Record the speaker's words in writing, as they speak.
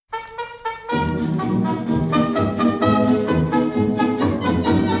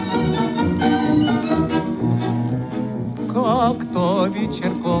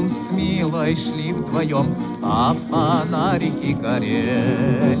дорогой шли вдвоем, а фонарики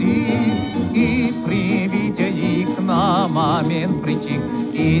горели. И при виде их на момент притих,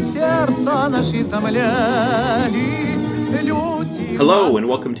 и сердца наши замляли. Hello and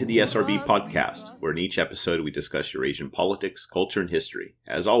welcome to the SRB podcast, where in each episode we discuss Eurasian politics, culture, and history.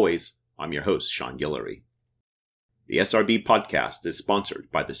 As always, I'm your host, Sean Guillory. The SRB podcast is sponsored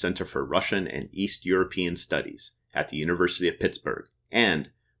by the Center for Russian and East European Studies at the University of Pittsburgh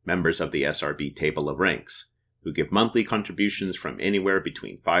and members of the SRB Table of Ranks, who give monthly contributions from anywhere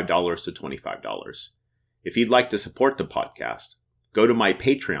between $5 to $25. If you'd like to support the podcast, go to my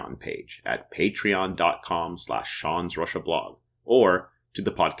Patreon page at patreon.com/Sean'sRussiaBlog or to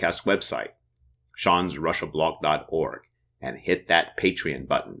the podcast website, seansrussiablog.org, and hit that Patreon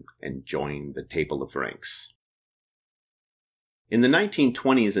button and join the Table of Ranks. In the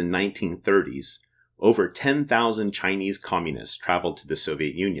 1920s and 1930s, over 10,000 Chinese communists traveled to the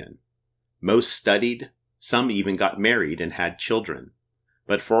Soviet Union. Most studied, some even got married and had children.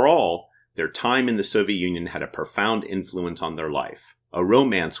 But for all, their time in the Soviet Union had a profound influence on their life, a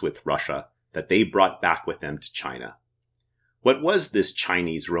romance with Russia that they brought back with them to China. What was this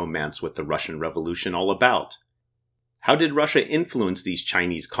Chinese romance with the Russian Revolution all about? How did Russia influence these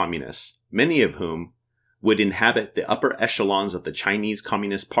Chinese communists, many of whom would inhabit the upper echelons of the Chinese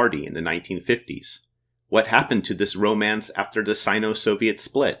Communist Party in the 1950s? What happened to this romance after the Sino-Soviet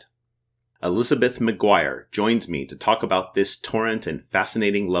split? Elizabeth McGuire joins me to talk about this torrent and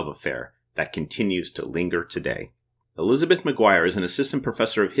fascinating love affair that continues to linger today. Elizabeth McGuire is an assistant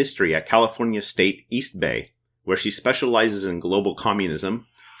professor of history at California State East Bay, where she specializes in global communism,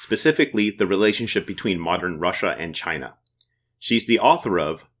 specifically the relationship between modern Russia and China. She's the author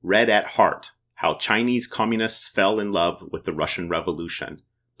of Red at Heart: How Chinese Communists Fell in Love with the Russian Revolution,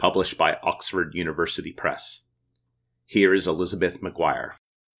 published by Oxford University Press. Here is Elizabeth McGuire.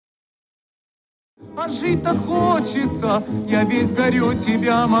 А жить так хочется, я весь горю,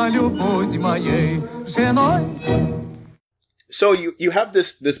 тебя молю, будь моей женой. So you have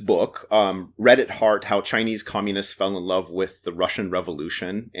this book, Red at Heart: How Chinese Communists Fell in Love with the Russian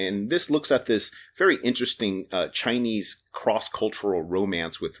Revolution, and this looks at this very interesting Chinese cross-cultural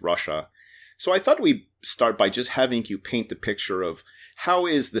romance with Russia. So I thought we'd start by just having you paint the picture of how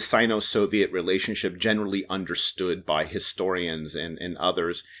is the Sino-Soviet relationship generally understood by historians and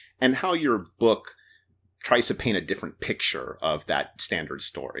others, and how your book tries to paint a different picture of that standard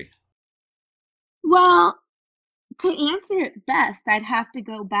story. Well, to answer it best, I'd have to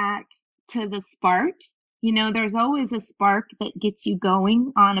go back to the spark. You know, there's always a spark that gets you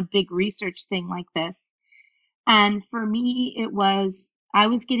going on a big research thing like this. And for me, I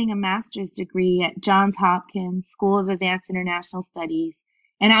was getting a master's degree at Johns Hopkins School of Advanced International Studies,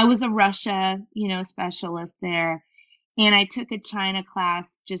 and I was a Russia, specialist there. And I took a China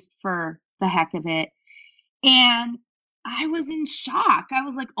class just for the heck of it. And I was in shock. I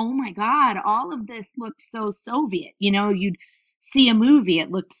was like, oh my God, all of this looked so Soviet. You'd see a movie,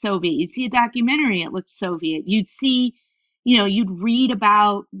 it looked Soviet. You'd see a documentary, it looked Soviet. You'd see, you'd read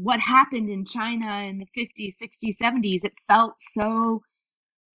about what happened in China in the 50s, 60s, 70s. It felt so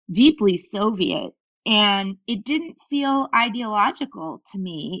deeply Soviet. And it didn't feel ideological to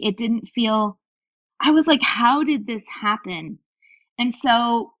me. I was like, how did this happen? And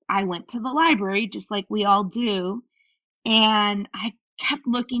so I went to the library, just like we all do, and I kept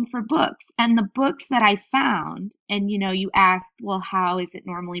looking for books. And the books that I found, and you asked, well, how is it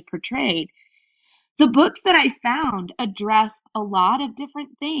normally portrayed? The books that I found addressed a lot of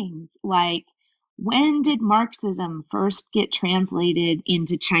different things, like when did Marxism first get translated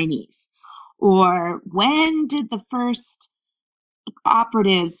into Chinese? Or when did the first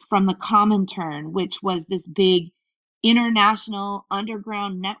operatives from the Comintern, which was this big international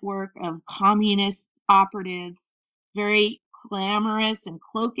underground network of communist operatives, very glamorous and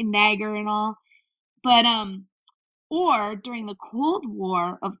cloak and dagger and all. But or during the Cold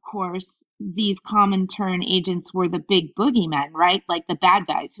War, of course, these Comintern agents were the big boogeymen, right? Like the bad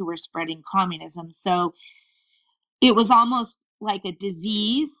guys who were spreading communism. So it was almost like a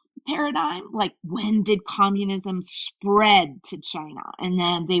disease paradigm, like when did communism spread to China? And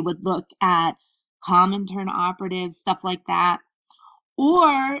then they would look at Comintern operatives, stuff like that.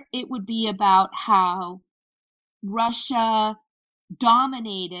 Or it would be about how Russia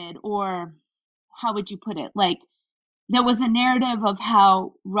dominated, or how would you put it? Like there was a narrative of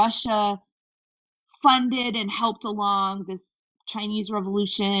how Russia funded and helped along this Chinese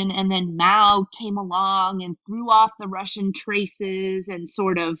Revolution, and then Mao came along and threw off the Russian traces and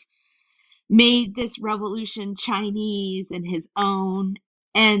sort of made this revolution Chinese and his own.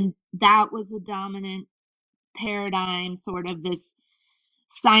 And that was a dominant paradigm, sort of this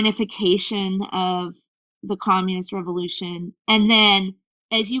signification of the communist revolution. And then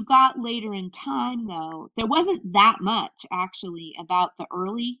as you got later in time, though, there wasn't that much actually about the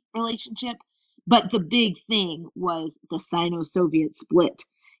early relationship, but the big thing was the Sino-Soviet split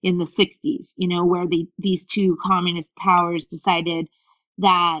in the 60s, where these two communist powers decided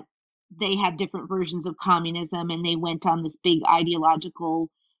that they had different versions of communism, and they went on this big ideological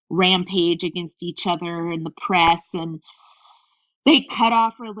rampage against each other in the press, and they cut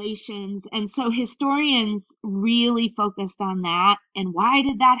off relations. And so historians really focused on that and why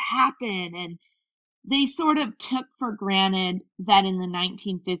did that happen? And they sort of took for granted that in the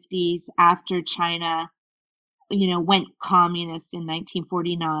 1950s, after China, went communist in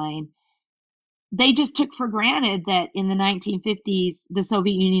 1949, they just took for granted that in the 1950s, the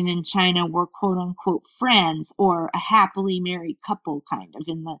Soviet Union and China were quote unquote friends or a happily married couple kind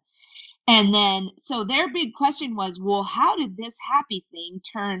of and then, so their big question was, well, how did this happy thing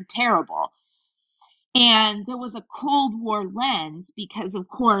turn terrible? And there was a Cold War lens because, of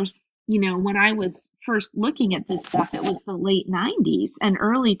course, when I was first looking at this stuff, it was the late 90s and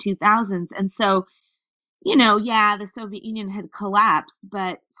early 2000s. And so, yeah, the Soviet Union had collapsed,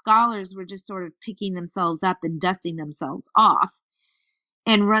 but scholars were just sort of picking themselves up and dusting themselves off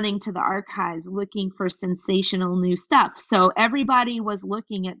and running to the archives looking for sensational new stuff. So everybody was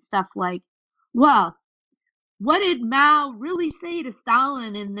looking at stuff like, well, what did Mao really say to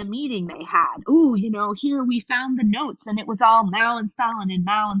Stalin in the meeting they had? Ooh, here we found the notes and it was all Mao and Stalin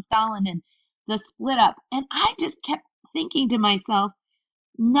and the split up. And I just kept thinking to myself,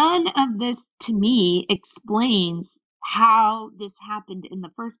 none of this to me explains how this happened in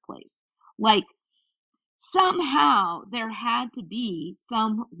the first place. Like, somehow there had to be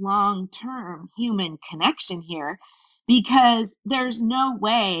some long-term human connection here, because there's no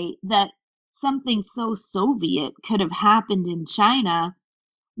way that something so Soviet could have happened in China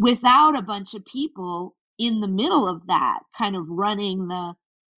without a bunch of people in the middle of that kind of running the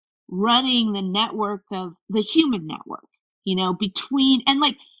network of the human network, between, and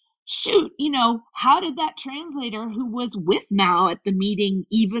like, shoot, how did that translator who was with Mao at the meeting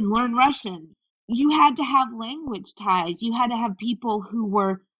even learn Russian? You had to have language ties. You had to have people who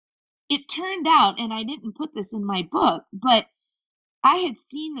were, it turned out, and I didn't put this in my book, but I had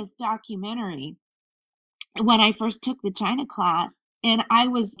seen this documentary when I first took the China class, and I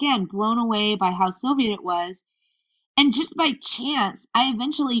was, again, blown away by how Soviet it was. And just by chance, I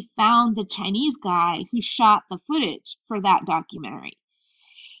eventually found the Chinese guy who shot the footage for that documentary.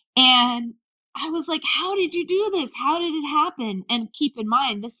 And I was like, how did you do this? How did it happen? And keep in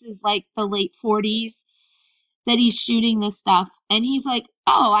mind, this is like the late 40s that he's shooting this stuff. And he's like,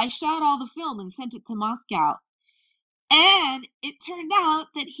 oh, I shot all the film and sent it to Moscow. And it turned out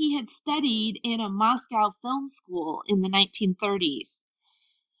that he had studied in a Moscow film school in the 1930s.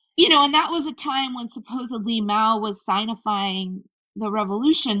 And that was a time when supposedly Mao was signifying the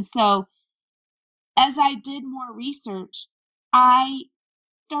revolution. So as I did more research, I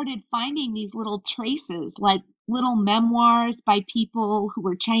started finding these little traces, like little memoirs by people who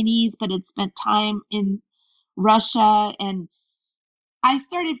were Chinese but had spent time in Russia. And I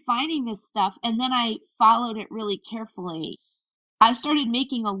started finding this stuff, and then I followed it really carefully. I started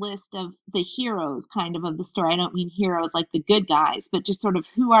making a list of the heroes kind of the story. I don't mean heroes like the good guys, but just sort of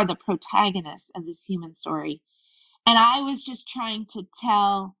who are the protagonists of this human story. And I was just trying to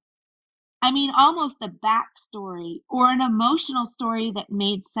tell, almost a backstory or an emotional story that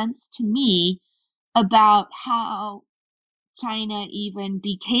made sense to me about how China even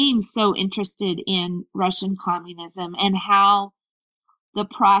became so interested in Russian communism and how the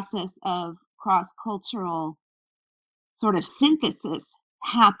process of cross-cultural sort of synthesis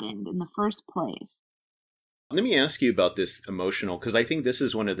happened in the first place. Let me ask you about this emotional, because I think this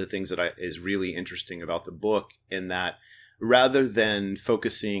is one of the things that is really interesting about the book, in that rather than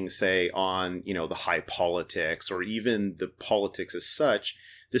focusing, say, on, the high politics or even the politics as such,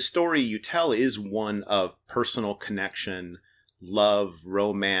 the story you tell is one of personal connection, love,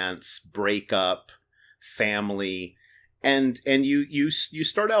 romance, breakup, family. And you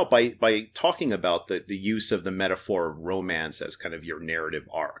start out by talking about the use of the metaphor of romance as kind of your narrative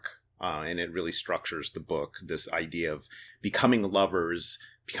arc. And it really structures the book, this idea of becoming lovers,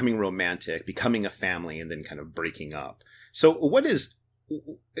 becoming romantic, becoming a family, and then kind of breaking up. So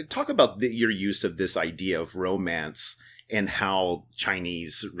talk about your use of this idea of romance and how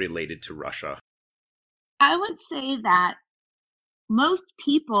Chinese related to Russia. I would say that most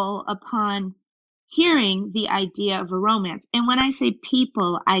people, upon hearing the idea of a romance, and when I say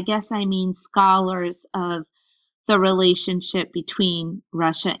people, I guess I mean scholars of the relationship between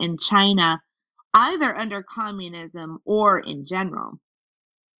Russia and China, either under communism or in general,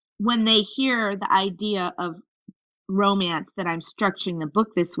 when they hear the idea of romance, that I'm structuring the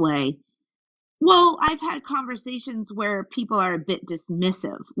book this way, well, I've had conversations where people are a bit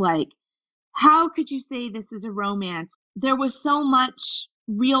dismissive, like, how could you say this is a romance? There was so much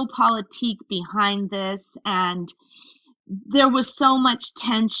realpolitik behind this, and there was so much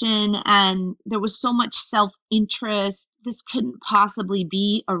tension, and there was so much self-interest. This couldn't possibly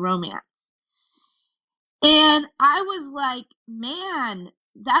be a romance. And I was like, man,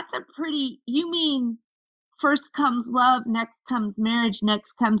 that's a pretty, you mean first comes love, next comes marriage,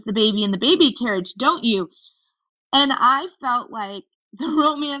 next comes the baby in the baby carriage, don't you? And I felt like the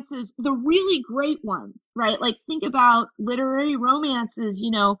romances, the really great ones, right? Like, think about literary romances,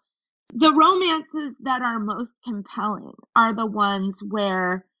 the romances that are most compelling are the ones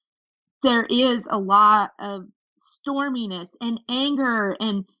where there is a lot of storminess and anger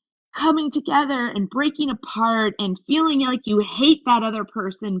and coming together and breaking apart and feeling like you hate that other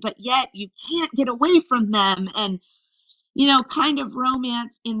person, but yet you can't get away from them. And, kind of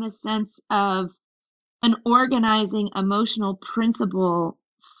romance in the sense of an organizing emotional principle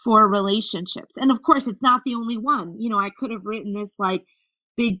for relationships. And of course, it's not the only one. I could have written this like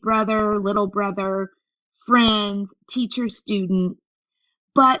big brother, little brother, friends, teacher, student.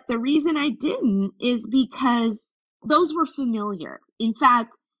 But the reason I didn't is because those were familiar. In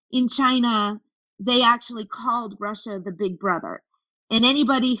fact, in China, they actually called Russia the big brother. And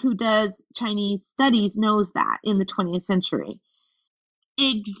anybody who does Chinese studies knows that in the 20th century.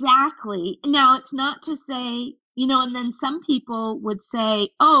 Exactly. Now, it's not to say, and then some people would say,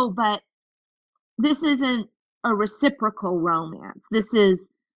 oh, but this isn't a reciprocal romance. This is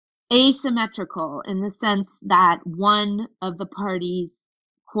asymmetrical in the sense that one of the parties,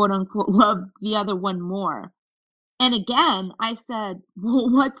 quote unquote, loved the other one more. And again, I said, well,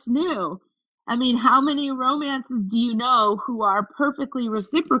 what's new? I mean, how many romances do you know who are perfectly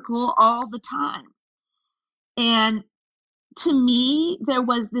reciprocal all the time? And to me, there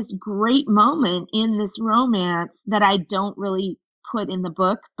was this great moment in this romance that I don't really put in the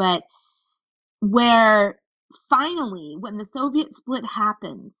book, but where finally, when the Soviet split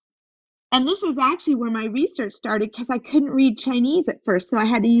happened, and this is actually where my research started because I couldn't read Chinese at first, so I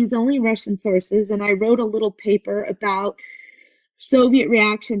had to use only Russian sources, and I wrote a little paper about Soviet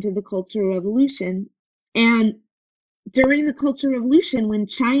reaction to the Cultural Revolution. And during the Cultural Revolution, when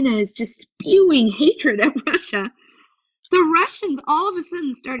China is just spewing hatred at Russia, the Russians all of a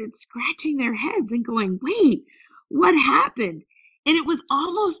sudden started scratching their heads and going, wait, what happened? And it was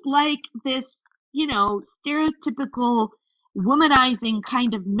almost like this, stereotypical womanizing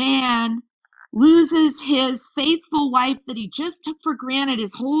kind of man loses his faithful wife that he just took for granted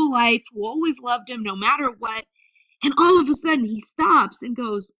his whole life, who always loved him no matter what. And all of a sudden he stops and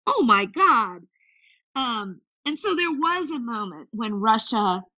goes, oh my God. And so there was a moment when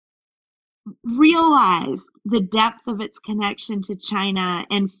Russia realized the depth of its connection to China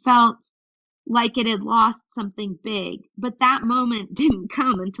and felt like it had lost something big. But that moment didn't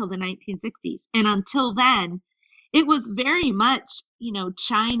come until the 1960s. And until then, it was very much,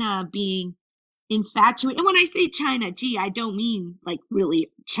 China being infatuated. And when I say China, I don't mean like really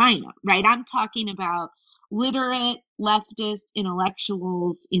China, right? I'm talking about literate leftist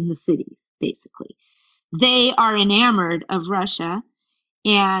intellectuals in the cities, basically. They are enamored of Russia.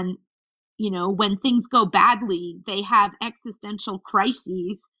 And when things go badly, they have existential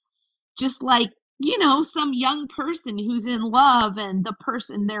crises, just like, some young person who's in love and the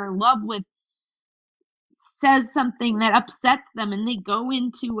person they're in love with says something that upsets them and they go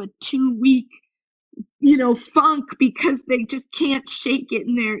into a 2-week, funk because they just can't shake it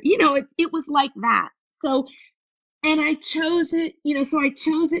in their, it was like that. So, and I chose it, so I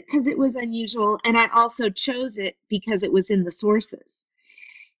chose it because it was unusual. And I also chose it because it was in the sources.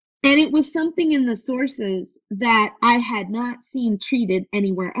 And it was something in the sources that I had not seen treated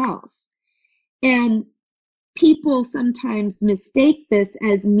anywhere else. And people sometimes mistake this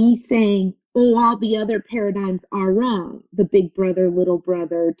as me saying, oh, all the other paradigms are wrong. The big brother, little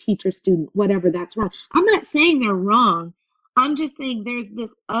brother, teacher, student, whatever, that's wrong. I'm not saying they're wrong. I'm just saying there's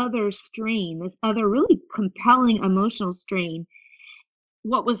this other strain, this other really compelling emotional strain.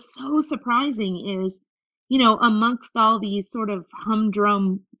 What was so surprising is, amongst all these sort of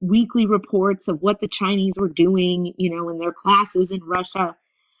humdrum weekly reports of what the Chinese were doing, in their classes in Russia,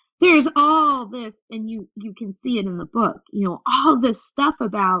 there's all this, and you can see it in the book, all this stuff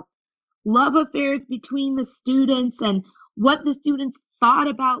about love affairs between the students and what the students thought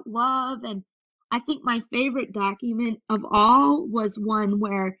about love. And I think my favorite document of all was one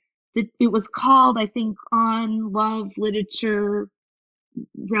where it was called, I think, On Love, Literature,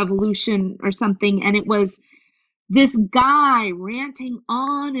 Revolution or something, and it was this guy ranting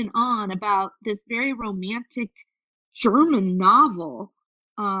on and on about this very romantic German novel,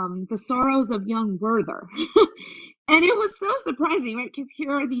 The Sorrows of Young Werther. And it was so surprising, right? Because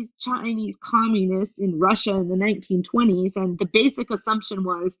here are these Chinese communists in Russia in the 1920s, and the basic assumption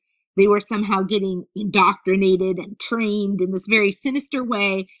was they were somehow getting indoctrinated and trained in this very sinister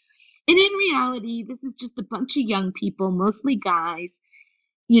way. And in reality, this is just a bunch of young people, mostly guys,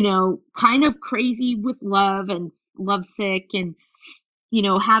 kind of crazy with love and lovesick and,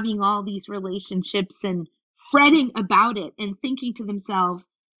 having all these relationships and fretting about it and thinking to themselves,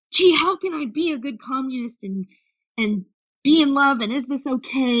 gee, how can I be a good communist and be in love? And is this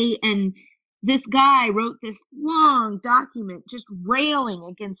okay? And this guy wrote this long document just railing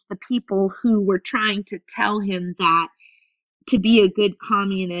against the people who were trying to tell him that to be a good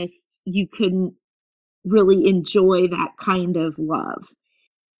communist, you couldn't really enjoy that kind of love.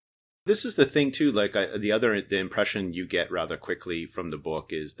 This is the thing too, like the impression you get rather quickly from the book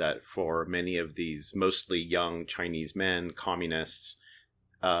is that for many of these mostly young Chinese men, communists,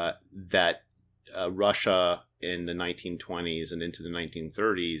 that Russia in the 1920s and into the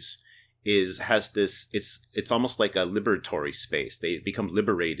 1930s has this, it's almost like a liberatory space. They become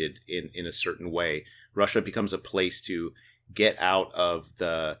liberated in a certain way. Russia becomes a place to get out of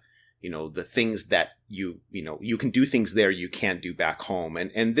the things that you can do things there you can't do back home.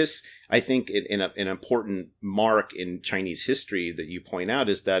 And this, I think, an important mark in Chinese history that you point out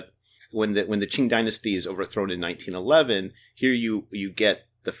is that when the Qing dynasty is overthrown in 1911, here you get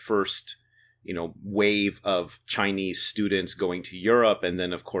the first wave of Chinese students going to Europe, and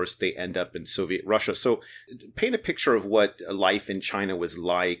then of course they end up in Soviet Russia. So paint a picture of what life in China was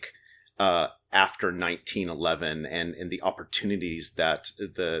like after 1911 and the opportunities that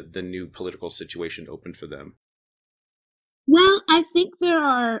the new political situation opened for them. Well, I think there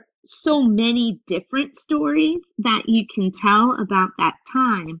are so many different stories that you can tell about that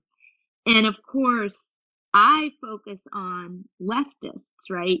time. And of course, I focus on leftists,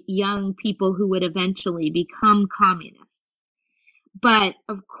 right? Young people who would eventually become communists. But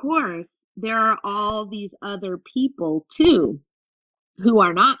of course, there are all these other people too who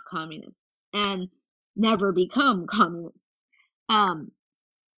are not communists and never become communists. And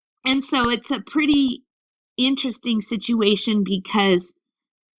so it's a pretty interesting situation because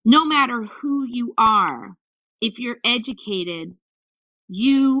no matter who you are, if you're educated,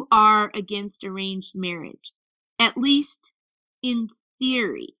 you are against arranged marriage, at least in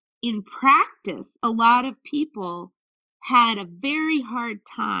theory. In practice, a lot of people had a very hard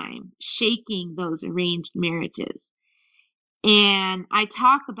time shaking those arranged marriages. And I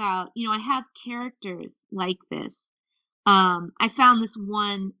talk about, I have characters like this. I found this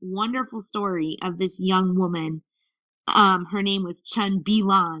one wonderful story of this young woman. Her name was Chen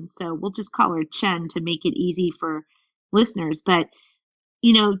Bilan, so we'll just call her Chen to make it easy for listeners. But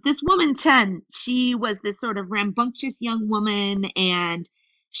this woman, Chen, she was this sort of rambunctious young woman, and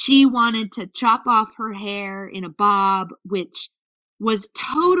she wanted to chop off her hair in a bob, which was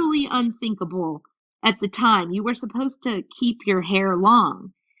totally unthinkable at the time. You were supposed to keep your hair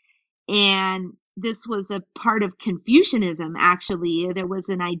long. And this was a part of Confucianism, actually. There was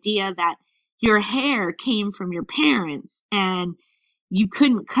an idea that your hair came from your parents and you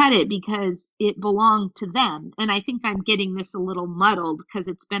couldn't cut it because it belonged to them. And I think I'm getting this a little muddled because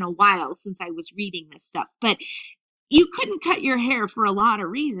it's been a while since I was reading this stuff. But you couldn't cut your hair for a lot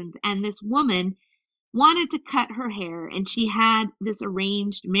of reasons. And this woman wanted to cut her hair, and she had this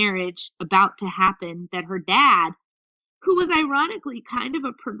arranged marriage about to happen that her dad, who was ironically kind of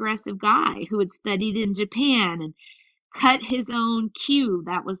a progressive guy who had studied in Japan and cut his own queue,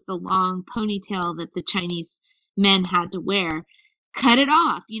 that was the long ponytail that the Chinese men had to wear, cut it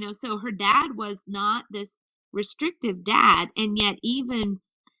off. So her dad was not this restrictive dad, and yet even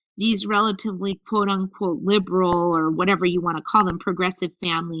these relatively quote unquote liberal, or whatever you want to call them, progressive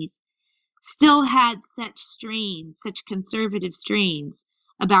families still had such conservative strains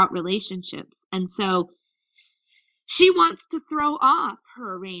about relationships. And so she wants to throw off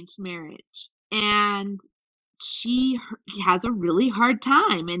her arranged marriage, and she has a really hard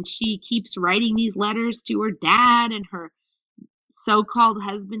time, and she keeps writing these letters to her dad and her so-called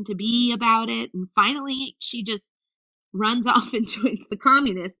husband-to-be about it, and finally she just runs off and joins the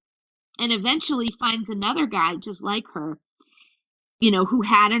communists, and eventually finds another guy just like her, who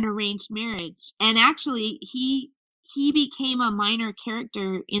had an arranged marriage. And actually he became a minor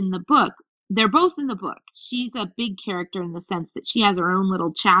character in the book. They're both in the book. She's a big character in the sense that she has her own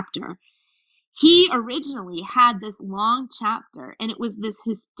little chapter. He originally had this long chapter, and it was this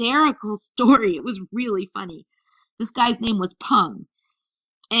hysterical story. It was really funny. This guy's name was Peng.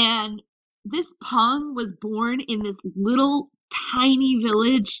 And this Peng was born in this little tiny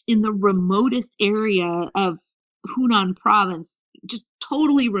village in the remotest area of Hunan province, just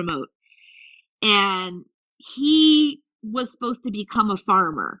totally remote. And he was supposed to become a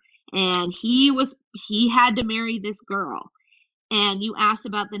farmer, and he had to marry this girl. And you asked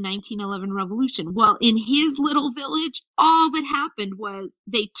about the 1911 revolution. Well, in his little village, all that happened was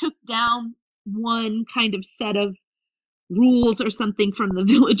they took down one kind of set of rules or something from the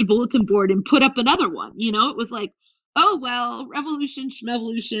village bulletin board and put up another one. It was like, oh, well, revolution,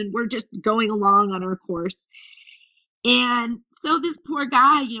 schmevolution, we're just going along on our course. And so this poor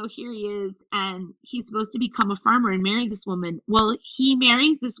guy, here he is, and he's supposed to become a farmer and marry this woman. Well, he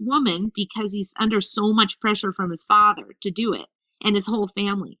marries this woman because he's under so much pressure from his father to do it and his whole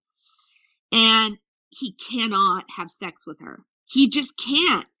family. And he cannot have sex with her. He just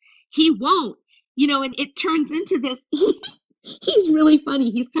can't. He won't. And it turns into this. He's really funny.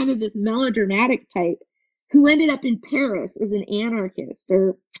 He's kind of this melodramatic type who ended up in Paris as an anarchist,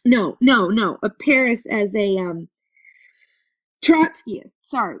 or no, Paris as a Trotskyist.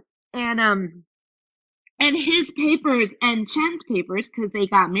 Sorry, and his papers and Chen's papers, because they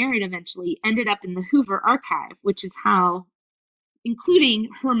got married eventually, ended up in the Hoover Archive, which is how, including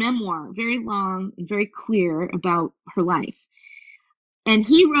her memoir, very long and very clear about her life. And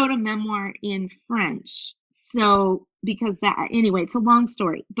he wrote a memoir in French. So, because anyway, it's a long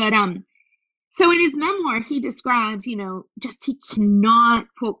story. But, so in his memoir, he describes, just he cannot,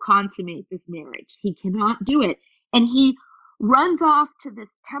 quote, consummate this marriage. He cannot do it. And he runs off to this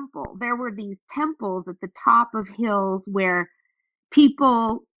temple. There were these temples at the top of hills where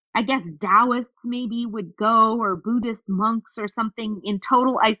people, I guess Taoists maybe, would go, or Buddhist monks or something, in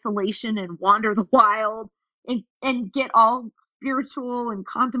total isolation and wander the wild and get all spiritual and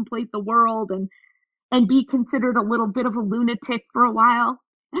contemplate the world and be considered a little bit of a lunatic for a while.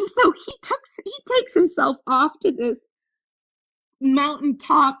 And so he takes himself off to this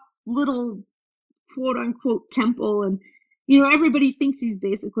mountaintop little quote unquote temple, and everybody thinks he's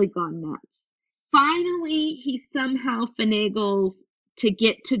basically gone nuts. Finally, he somehow finagles to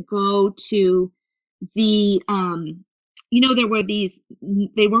get to go to the there were these,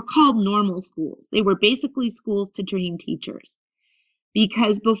 they were called normal schools. They were basically schools to train teachers,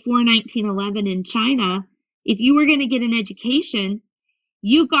 because before 1911 in China, if you were going to get an education,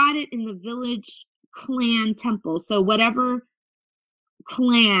 you got it in the village clan temple. So whatever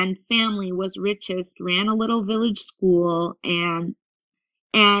clan family was richest ran a little village school, and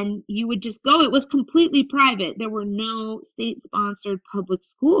you would just go. It was completely private. There were no state-sponsored public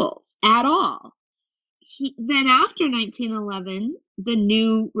schools at all. Then after 1911, the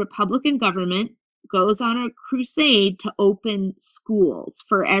new Republican government goes on a crusade to open schools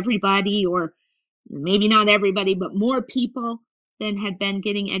for everybody, or maybe not everybody, but more people than had been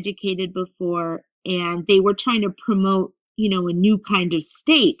getting educated before. And they were trying to promote, a new kind of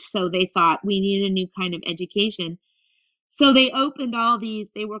state. So they thought, we need a new kind of education. So they opened all these,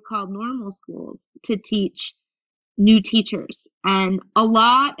 they were called normal schools, to teach new teachers. And a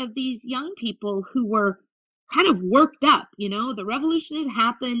lot of these young people who were kind of worked up, the revolution had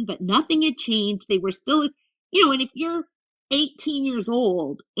happened, but nothing had changed. They were still, and if you're 18 years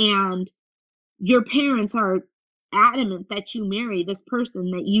old and your parents are adamant that you marry this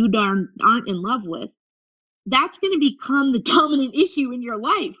person that you aren't in love with, that's going to become the dominant issue in your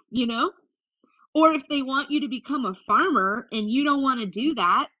life, Or if they want you to become a farmer and you don't want to do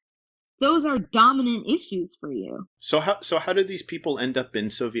that, those are dominant issues for you. So how did these people end up in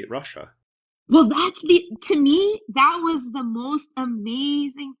Soviet Russia? Well, to me, that was the most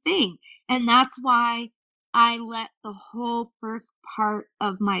amazing thing. And that's why I let the whole first part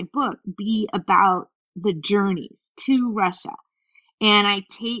of my book be about the journeys to Russia. And I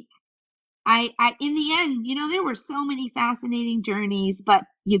in the end, there were so many fascinating journeys, but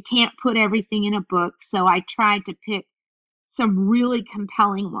you can't put everything in a book. So I tried to pick some really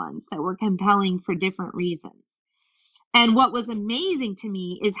compelling ones that were compelling for different reasons. And what was amazing to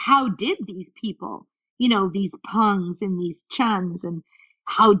me is, how did these people, these Pengs and these Chens, and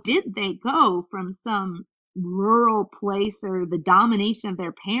how did they go from some rural place or the domination of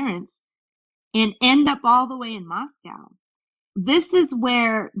their parents and end up all the way in Moscow? This is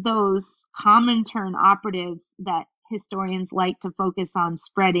where those Comintern operatives that historians like to focus on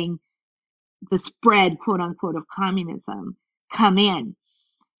spreading the spread, quote unquote, of communism come in.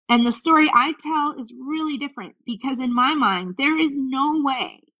 And the story I tell is really different, because in my mind, there is no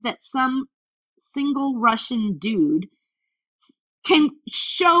way that some single Russian dude can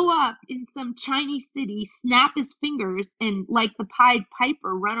show up in some Chinese city, snap his fingers, and like the Pied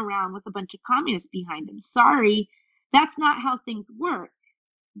Piper run around with a bunch of communists behind him. Sorry, that's not how things work.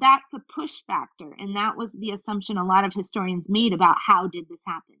 that's a push factor. And that was the assumption a lot of historians made about how did this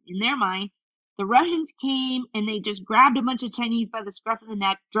happen. In their mind, the Russians came and they just grabbed a bunch of Chinese by the scruff of the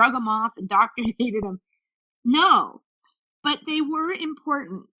neck, drug them off, indoctrinated them. No, but they were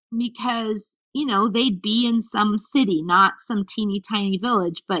important because, they'd be in some city, not some teeny tiny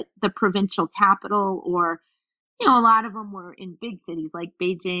village, but the provincial capital, or, a lot of them were in big cities like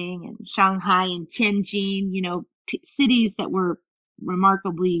Beijing and Shanghai and Tianjin, cities that were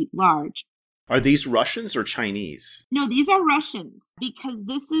remarkably large. Are these Russians or Chinese? No, these are Russians, because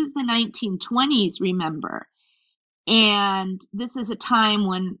this is the 1920s, remember. And this is a time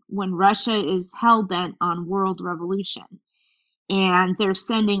when Russia is hell-bent on world revolution. And they're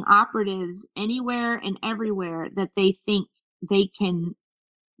sending operatives anywhere and everywhere that they think they can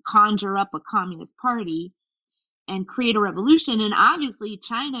conjure up a communist party and create a revolution. And obviously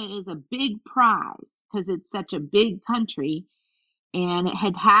China is a big prize because it's such a big country, and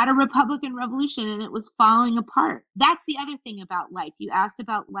it had a Republican revolution and it was falling apart. That's the other thing about life. You asked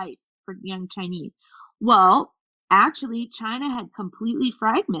about life for young Chinese. Well, actually, China had completely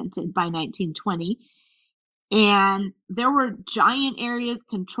fragmented by 1920, and there were giant areas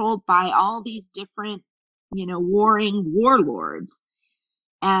controlled by all these different, warring warlords.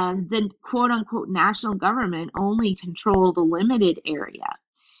 And the quote unquote national government only controlled a limited area.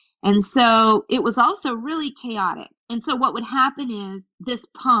 And so it was also really chaotic. And so what would happen is this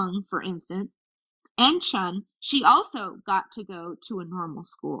Peng, for instance, and Chun, she also got to go to a normal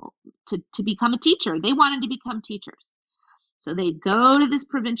school to become a teacher. They wanted to become teachers. So they'd go to this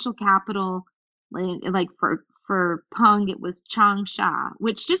provincial capital, like for Peng, it was Changsha,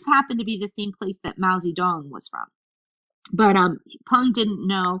 which just happened to be the same place that Mao Zedong was from. But Peng didn't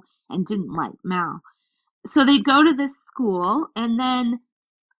know and didn't like Mao. So they'd go to this school, and then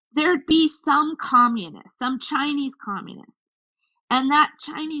there'd be some communist, some Chinese communist. And that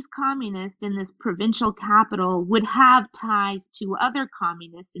Chinese communist in this provincial capital would have ties to other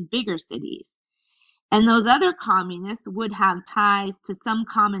communists in bigger cities. And those other communists would have ties to some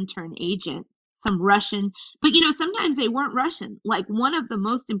Comintern agent, some Russian. But, sometimes they weren't Russian. Like one of the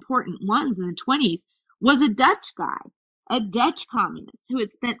most important ones in the 20s was a Dutch guy, a Dutch communist who had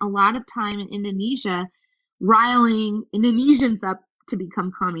spent a lot of time in Indonesia riling Indonesians up to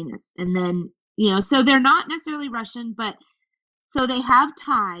become communists. And then, so they're not necessarily Russian, but so they have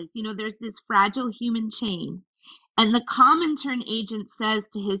ties. There's this fragile human chain. And the Comintern agent says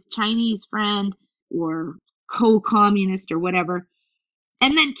to his Chinese friend or co-communist or whatever,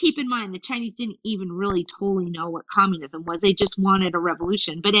 and then keep in mind, the Chinese didn't even really totally know what communism was. They just wanted a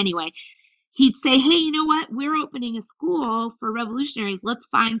revolution. But anyway, he'd say, hey, you know what? We're opening a school for revolutionaries. Let's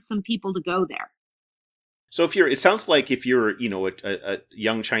find some people to go there. So it sounds like if you're, a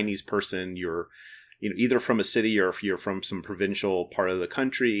young Chinese person, you're, either from a city or if you're from some provincial part of the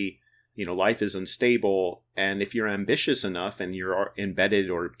country, life is unstable. And if you're ambitious enough and you're embedded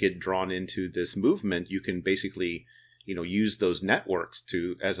or get drawn into this movement, you can basically, use those networks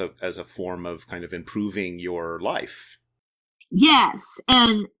as a form of kind of improving your life. Yes.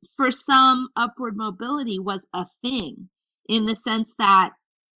 And for some, upward mobility was a thing, in the sense that,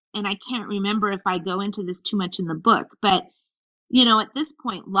 and I can't remember if I go into this too much in the book, but, at this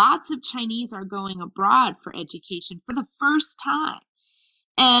point, lots of Chinese are going abroad for education for the first time.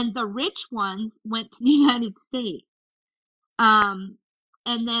 And the rich ones went to the United States. And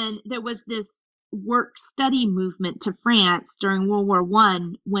then there was this work-study movement to France during World War I,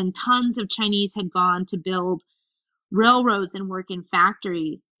 when tons of Chinese had gone to build railroads and work in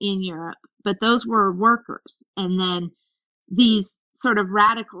factories in Europe. But those were workers. And then these sort of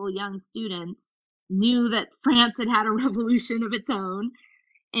radical young students knew that France had a revolution of its own,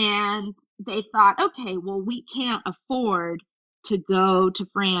 and they thought, okay, well, we can't afford to go to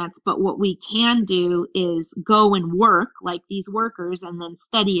France, but what we can do is go and work like these workers and then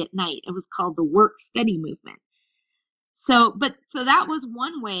study at night. It was called the work-study movement. So that was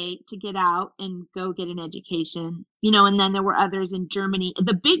one way to get out and go get an education, and then there were others in Germany.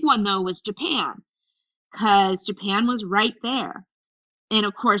 The big one, though, was Japan, because Japan was right there. And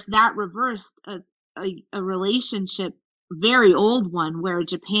of course, that reversed a relationship, very old one, where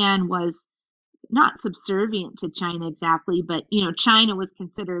Japan was not subservient to China exactly, but, China was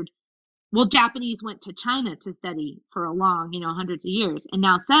considered, well, Japanese went to China to study for a long, hundreds of years. And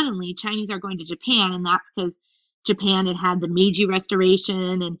now suddenly Chinese are going to Japan, and that's because Japan had the Meiji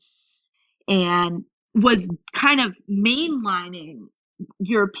Restoration and was kind of mainlining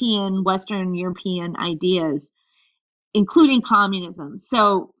Western European ideas, including communism.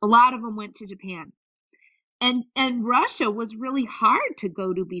 So a lot of them went to Japan. And Russia was really hard to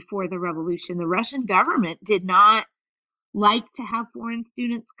go to before the revolution. The Russian government did not like to have foreign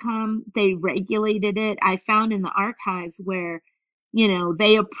students come. They regulated it. I found in the archives where,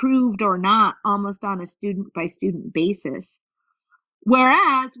 they approved or not almost on a student by student basis.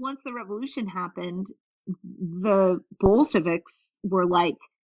 Whereas once the revolution happened, the Bolsheviks were like,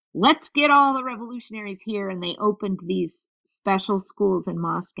 let's get all the revolutionaries here. And they opened these special schools in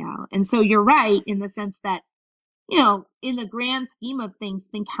Moscow. And so you're right in the sense that, in the grand scheme of things,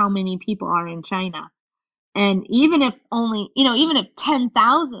 think how many people are in China. And even if only, even if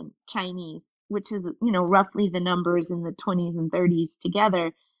 10,000 Chinese, which is, roughly the numbers in the 20s and 30s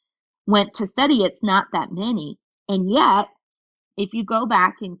together, went to study, it's not that many. And yet, if you go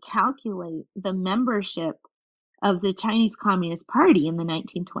back and calculate the membership of the Chinese Communist Party in the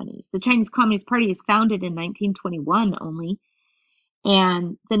 1920s, the Chinese Communist Party is founded in 1921 only,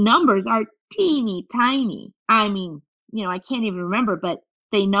 and the numbers are teeny tiny. I mean, I can't even remember, but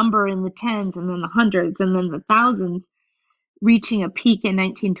they number in the tens and then the hundreds and then the thousands, reaching a peak in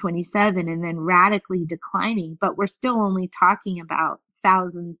 1927 and then radically declining. But we're still only talking about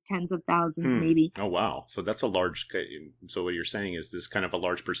thousands, tens of thousands, maybe. Oh, wow. So that's a large, so what you're saying is this kind of a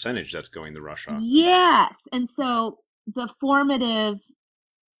large percentage that's going to Russia. Yes. And so the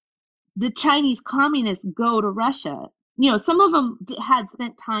Chinese communists go to Russia. Some of them had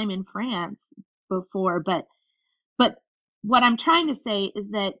spent time in France before, but what I'm trying to say is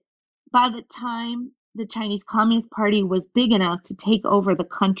that by the time the Chinese Communist Party was big enough to take over the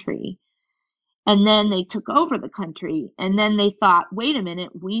country, and then they took over the country, and then they thought, wait a minute,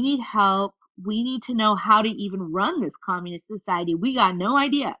 we need help. We need to know how to even run this communist society. We got no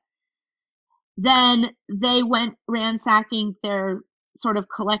idea. Then they went ransacking their sort of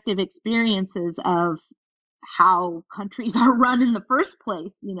collective experiences of how countries are run in the first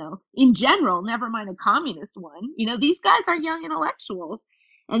place, in general, never mind a communist one. These guys are young intellectuals,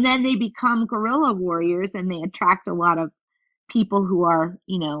 and then they become guerrilla warriors, and they attract a lot of people who are,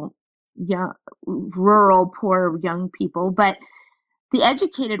 young, rural, poor young people. But the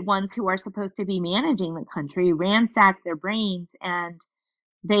educated ones who are supposed to be managing the country ransack their brains, and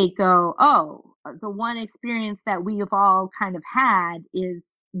they go, oh, the one experience that we've all kind of had is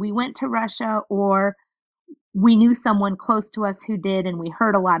we went to Russia, or we knew someone close to us who did, and we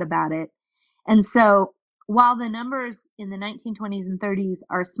heard a lot about it. And so while the numbers in the 1920s and 30s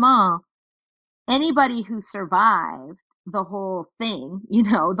are small, anybody who survived the whole thing,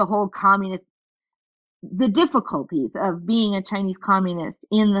 the whole communist, the difficulties of being a Chinese communist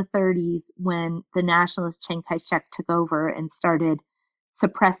in the 30s when the nationalist Chiang Kai-shek took over and started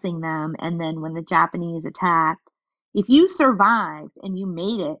suppressing them, and then when the Japanese attacked, if you survived and you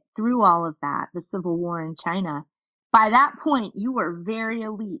made it through all of that, the civil war in China, by that point, you were very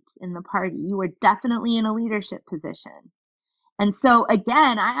elite in the party. You were definitely in a leadership position. And so,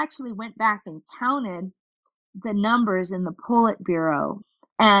 again, I actually went back and counted the numbers in the Politburo,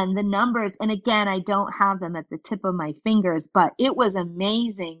 and the numbers, and again, I don't have them at the tip of my fingers, but it was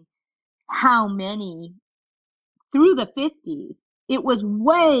amazing how many through the 50s. It was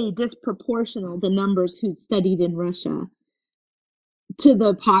way disproportional, the numbers who studied in Russia, to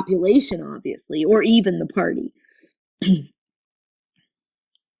the population, obviously, or even the party.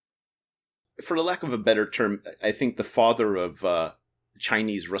 For the lack of a better term, I think the father of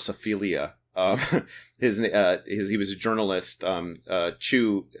Chinese Russophilia, he was a journalist,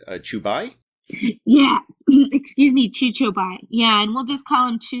 Chu Bai. Yeah, excuse me, Chu Bai. Yeah, and we'll just call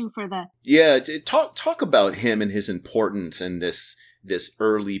him Chu for the. Yeah, talk about him and his importance in this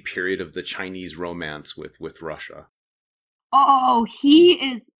early period of the Chinese romance with Russia. Oh, he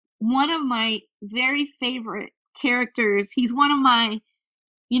is one of my very favorite characters. He's one of my,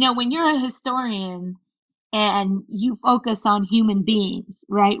 when you're a historian and you focus on human beings,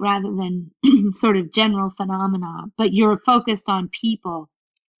 right, rather than sort of general phenomena, but you're focused on people,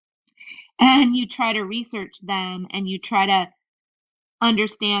 and you try to research them and you try to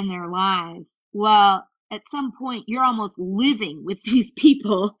understand their lives. Well, at some point, you're almost living with these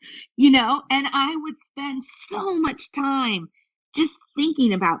people, and I would spend so much time just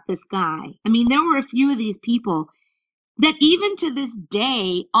thinking about this guy. I mean, there were a few of these people that even to this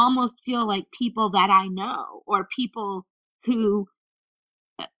day almost feel like people that I know, or people who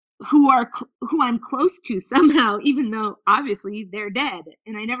I'm close to somehow, even though obviously they're dead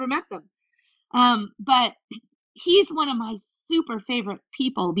and I never met them. But he's one of my super favorite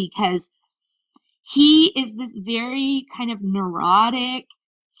people because he is this very kind of neurotic,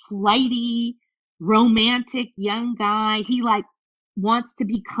 flighty, romantic young guy. He wants to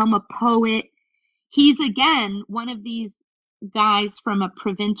become a poet. He's again one of these guys from a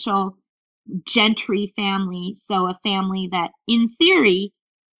provincial gentry family. So a family that in theory,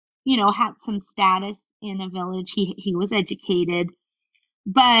 had some status in a village. He was educated,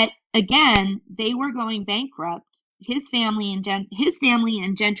 but again, they were going bankrupt. His family and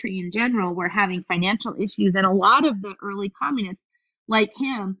gentry in general were having financial issues, and a lot of the early communists, like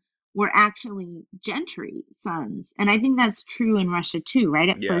him, were actually gentry sons. And I think that's true in Russia too, right?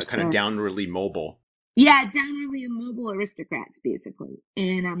 At Yeah, first, kind of downwardly mobile. yeah, downwardly mobile aristocrats, basically.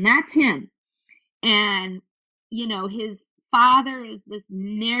 And that's him. And, you know, his father is this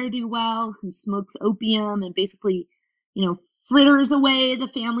ne'er-do-well who smokes opium and basically, you know, fritters away the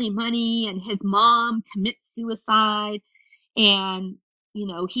family money. And his mom commits suicide. And, you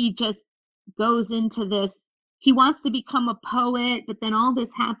know, he just goes into this. He wants to become a poet, but then all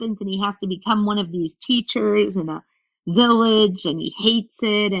this happens and he has to become one of these teachers in a village and he hates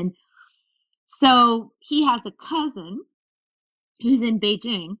it. And so he has a cousin who's in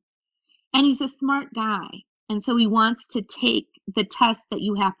Beijing, and he's a smart guy. And so he wants to take the test that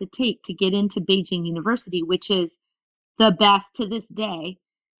you have to take to get into Beijing University, which is the best to this day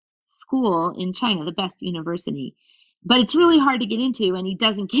school in China, the best university. But it's really hard to get into, and he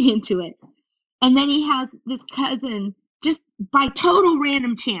doesn't get into it. And then he has this cousin, just by total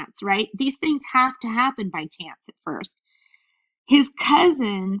random chance, right? These things have to happen by chance at first. His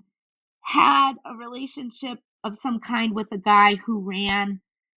cousin had a relationship of some kind with a guy who ran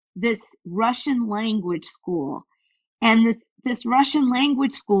this Russian language school. And this Russian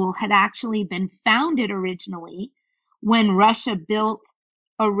language school had actually been founded originally when Russia built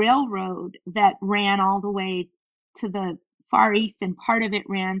a railroad that ran all the way to the Far East, and part of it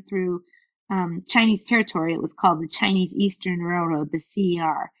ran through Chinese territory. It was called the Chinese Eastern Railroad, the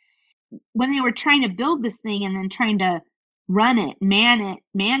CER. When they were trying to build this thing and then trying to run it,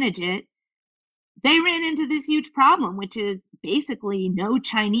 manage it, they ran into this huge problem, which is basically no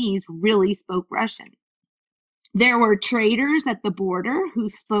Chinese really spoke Russian. There were traders at the border who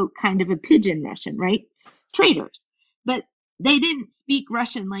spoke kind of a pidgin Russian, right? Traders. But they didn't speak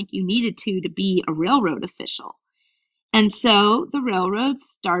Russian like you needed to be a railroad official. And so the railroad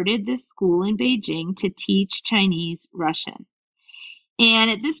started this school in Beijing to teach Chinese Russian. And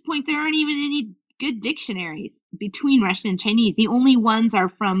at this point, there aren't even any good dictionaries between Russian and Chinese. The only ones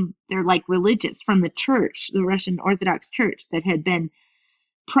are they're like religious, from the church, the Russian Orthodox Church that had been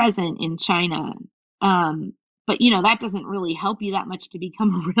present in China. But, you know, that doesn't really help you that much to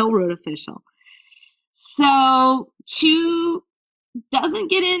become a railroad official. So Chu doesn't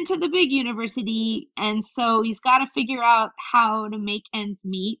get into the big university, and so he's got to figure out how to make ends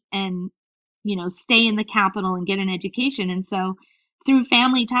meet and, you know, stay in the capital and get an education. And so through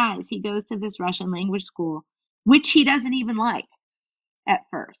family ties, he goes to this Russian language school, which he doesn't even like at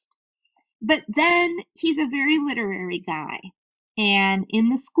first. But then he's a very literary guy. And in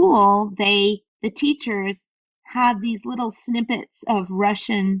the school, the teachers have these little snippets of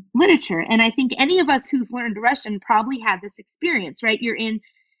Russian literature. And I think any of us who's learned Russian probably had this experience, right? You're in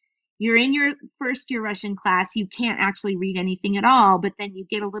your first year Russian class, you can't actually read anything at all, but then you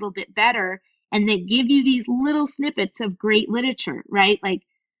get a little bit better and they give you these little snippets of great literature, right? Like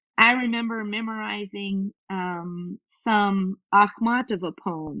I remember memorizing some Akhmatova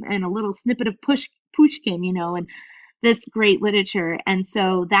poem and a little snippet of Pushkin, you know, and this great literature. And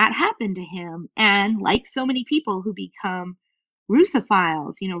so that happened to him. And like so many people who become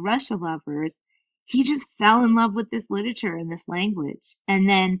Russophiles, you know, Russia lovers, he just fell in love with this literature and this language. And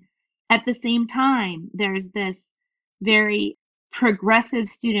then at the same time, there's this very progressive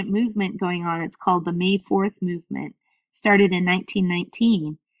student movement going on. It's called the May 4th movement, started in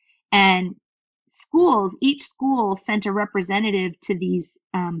 1919. And each school sent a representative to these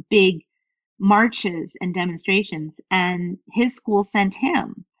big marches and demonstrations, and his school sent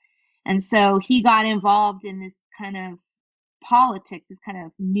him. And so he got involved in this kind of politics, this kind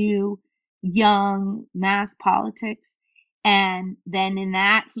of new, young mass politics. And then in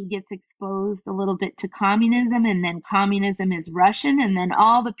that, he gets exposed a little bit to communism, and then communism is Russian, and then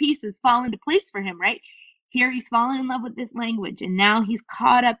all the pieces fall into place for him, right? Here he's fallen in love with this language, and now he's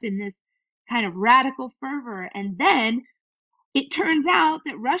caught up in this kind of radical fervor. And then it turns out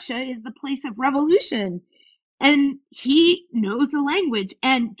that Russia is the place of revolution, and he knows the language.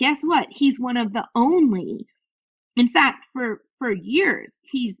 And guess what? He's one of the only, in fact, for years,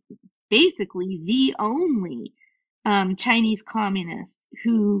 he's basically the only Chinese communist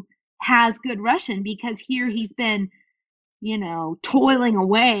who has good Russian, because here he's been, you know, toiling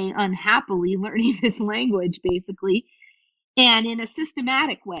away unhappily learning this language, basically, and in a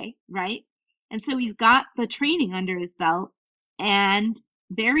systematic way, right? And so he's got the training under his belt, and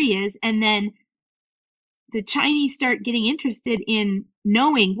there he is. And then the Chinese start getting interested in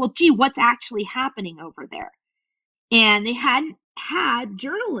knowing, well, gee, what's actually happening over there? And they hadn't had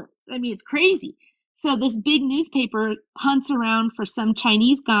journalists. I mean, it's crazy. So this big newspaper hunts around for some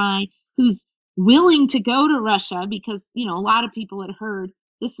Chinese guy who's willing to go to Russia because, a lot of people had heard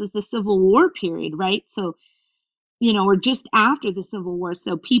this is the Civil War period, right? So, we're just after the Civil War.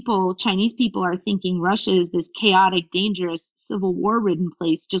 So Chinese people are thinking Russia is this chaotic, dangerous, Civil War ridden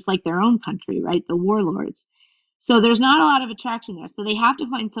place, just like their own country, right? The warlords. So there's not a lot of attraction there. So they have to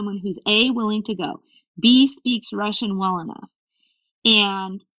find someone who's A, willing to go, B, speaks Russian well enough,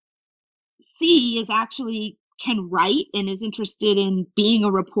 and C, is actually can write and is interested in being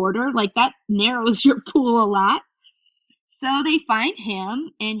a reporter. Like, that narrows your pool a lot. So they find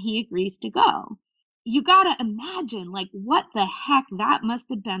him and he agrees to go. You got to imagine, like, what the heck that must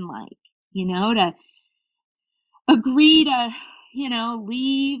have been like, to agree to,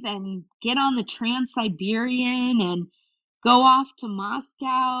 leave and get on the Trans-Siberian and go off to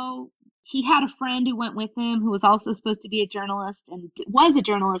Moscow. He had a friend who went with him who was also supposed to be a journalist and was a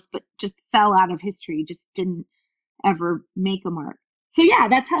journalist, but just fell out of history, just didn't ever make a mark. So yeah,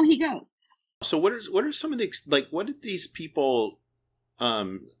 that's how he goes. So what are some of the, like, what did these people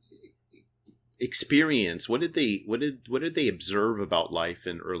experience? What did they observe about life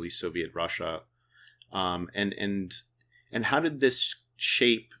in early Soviet Russia? And how did this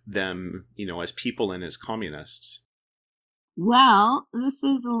shape them, as people and as communists? Well, this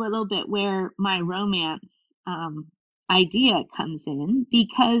is a little bit where my romance idea comes in,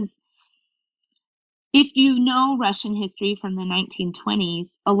 because if you know Russian history from the 1920s,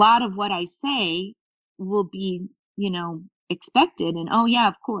 a lot of what I say will be, expected, and oh yeah,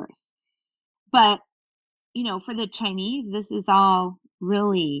 of course. But, for the Chinese, this is all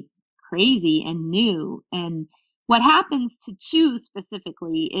really crazy and new. And what happens to Chu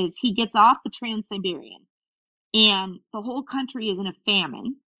specifically is he gets off the Trans-Siberian and the whole country is in a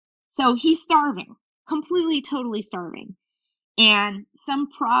famine. So he's starving, completely, totally starving. And some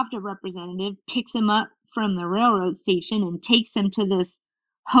Pravda representative picks him up from the railroad station and takes him to this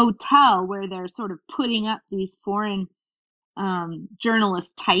hotel where they're sort of putting up these foreign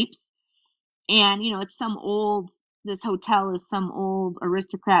journalist types. And, this hotel is some old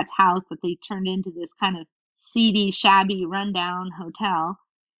aristocrat's house that they turned into this kind of seedy, shabby, rundown hotel.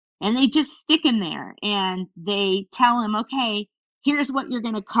 And they just stick him there and they tell him, okay, here's what you're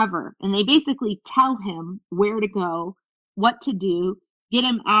going to cover. And they basically tell him where to go, what to do, get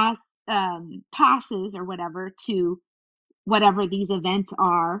him passes or whatever to whatever these events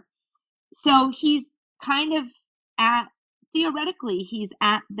are. So he's kind of theoretically, he's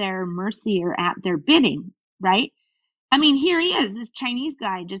at their mercy or at their bidding, right? I mean, here he is, this Chinese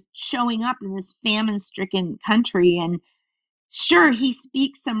guy just showing up in this famine-stricken country, and sure, he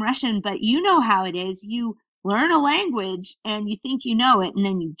speaks some Russian, but you know how it is. You learn a language and you think you know it, and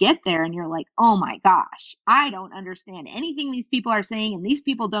then you get there and you're like, oh my gosh, I don't understand anything these people are saying, and these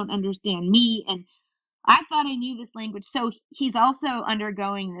people don't understand me, and I thought I knew this language. So he's also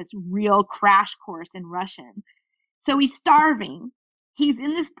undergoing this real crash course in Russian. So he's starving. He's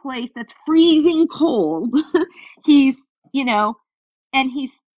in this place that's freezing cold. He's, and he's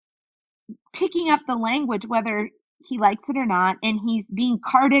picking up the language whether he likes it or not, and he's being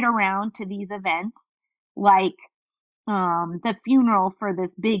carted around to these events like the funeral for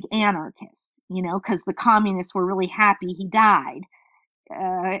this big anarchist, because the communists were really happy he died.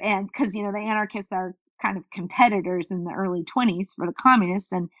 And because, the anarchists are kind of competitors in the early 20s for the communists,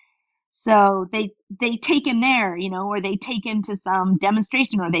 and so they take him there, or they take him to some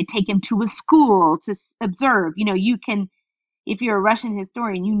demonstration, or they take him to a school to observe. You can, if you're a Russian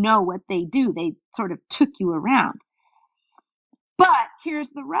historian, you know what they do. They sort of took you around. But here's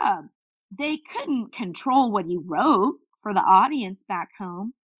the rub. They couldn't control what he wrote for the audience back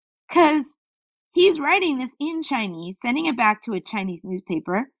home, because he's writing this in Chinese, sending it back to a Chinese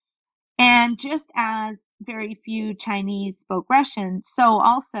newspaper. And just as very few Chinese spoke Russian, so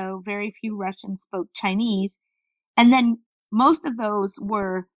also very few Russians spoke Chinese. And then most of those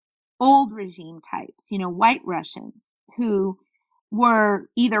were old regime types, white Russians who were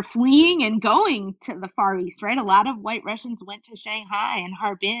either fleeing and going to the Far East, right? A lot of white Russians went to Shanghai and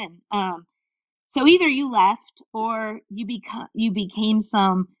Harbin. So either you left or you became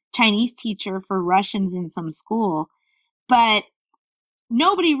some Chinese teacher for Russians in some school. But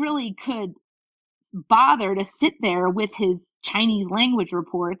nobody really could bother to sit there with his Chinese language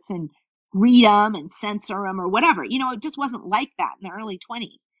reports and read them and censor them or whatever. It just wasn't like that in the early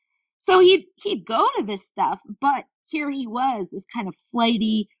 20s. So he'd go to this stuff, but here he was, this kind of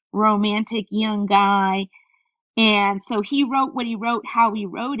flighty, romantic young guy. And so he wrote what he wrote, how he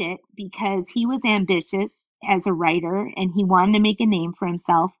wrote it, because he was ambitious as a writer and he wanted to make a name for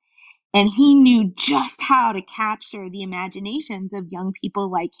himself. And he knew just how to capture the imaginations of young people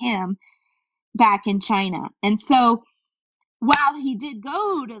like him. back in China. And so while he did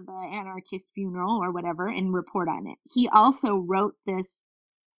go to the anarchist funeral or whatever and report on it, he also wrote this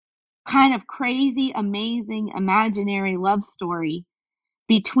kind of crazy, amazing, imaginary love story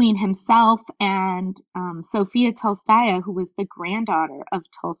between himself and Sophia Tolstaya, who was the granddaughter of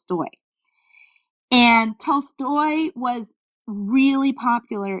Tolstoy. And Tolstoy was really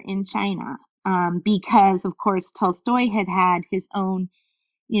popular in China because, of course, Tolstoy had had his own,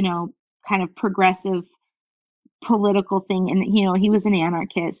 kind of progressive political thing. And, he was an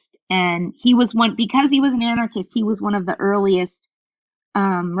anarchist. And because he was an anarchist, he was one of the earliest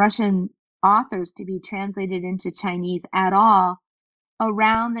Russian authors to be translated into Chinese at all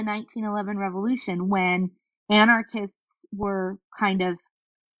around the 1911 revolution, when anarchists were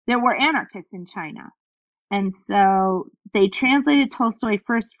there were anarchists in China. And so they translated Tolstoy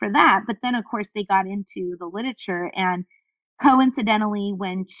first for that, but then of course they got into the literature, and coincidentally,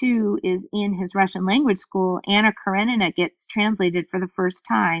 when Chu is in his Russian language school, Anna Karenina gets translated for the first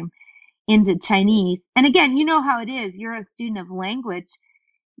time into Chinese. And again, you know how it is. You're a student of language.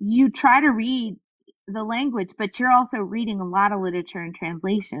 You try to read the language, but you're also reading a lot of literature and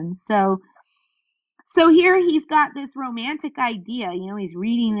translation. So here he's got this romantic idea, he's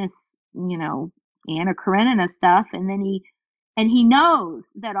reading this, Anna Karenina stuff, and then he knows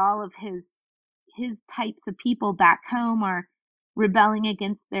that all of his types of people back home are rebelling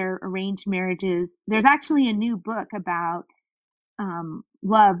against their arranged marriages. There's actually a new book about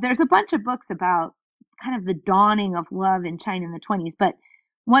love. There's a bunch of books about kind of the dawning of love in China in the 20s, but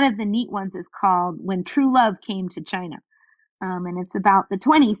one of the neat ones is called When True Love Came to China. And it's about the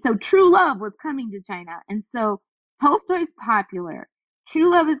 20s. So true love was coming to China. And so Tolstoy's popular.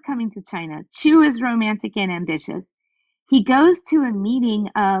 True love is coming to China. Chu is romantic and ambitious. He goes to a meeting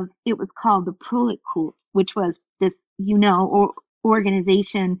of, it was called the Proletkult, which was this,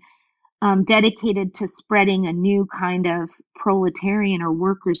 organization dedicated to spreading a new kind of proletarian or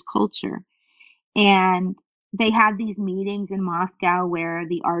workers' culture. And they had these meetings in Moscow where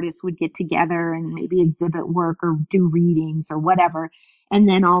the artists would get together and maybe exhibit work or do readings or whatever. And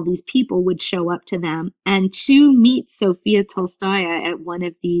then all these people would show up to them. And Chu meets Sophia Tolstaya at one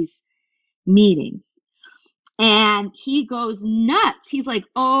of these meetings. And he goes nuts. He's like,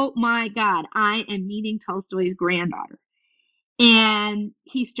 oh my God, I am meeting Tolstoy's granddaughter. And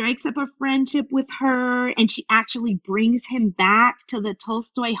he strikes up a friendship with her, and she actually brings him back to the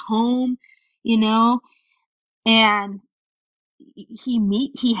Tolstoy home, and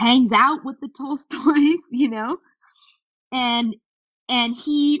he hangs out with the Tolstoys, and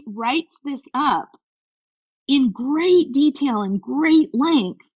he writes this up in great detail and great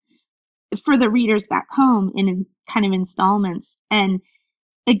length for the readers back home in kind of installments. And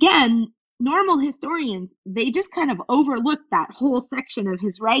again, normal historians, they just kind of overlook that whole section of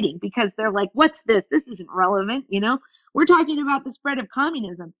his writing because they're like, what's this? This isn't relevant, We're talking about the spread of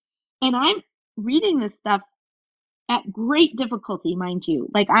communism. And I'm reading this stuff at great difficulty, mind you.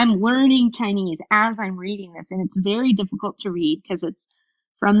 Like, I'm learning Chinese as I'm reading this, and it's very difficult to read because it's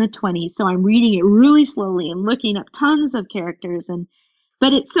from the 20s. So I'm reading it really slowly and looking up tons of characters,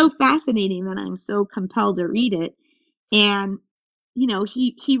 but it's so fascinating that I'm so compelled to read it. And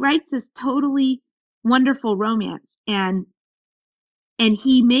he writes this totally wonderful romance, and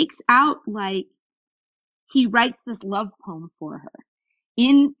he makes out like he writes this love poem for her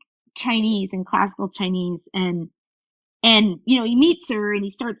in Chinese, in classical Chinese, and he meets her, and he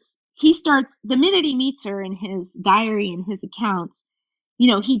starts the minute he meets her in his diary and his accounts,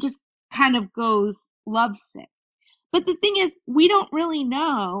 he just kind of goes lovesick. But the thing is, we don't really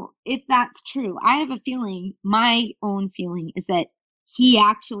know if that's true. I have a feeling, my own feeling is that he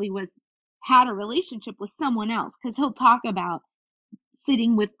actually had a relationship with someone else, because he'll talk about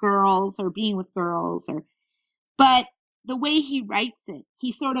sitting with girls or being with girls, but the way he writes it,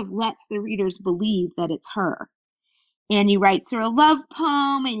 he sort of lets the readers believe that it's her. And he writes her a love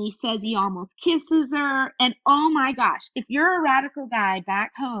poem, and he says he almost kisses her. And oh my gosh, if you're a radical guy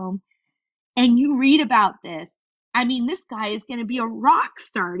back home and you read about this, I mean, this guy is going to be a rock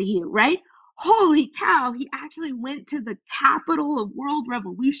star to you, right? Holy cow, he actually went to the capital of world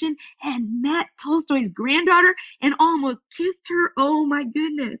revolution and met Tolstoy's granddaughter and almost kissed her. Oh my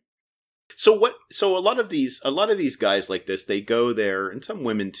goodness. So a lot of these guys like this, they go there, and some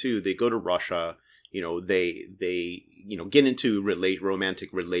women too, they go to Russia, they get into romantic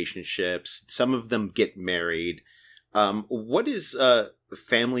relationships. Some of them get married. What is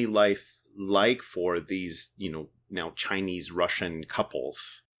family life like for these, now Chinese Russian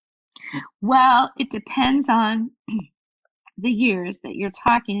couples? Well, it depends on the years that you're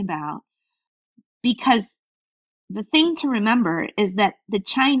talking about, because the thing to remember is that the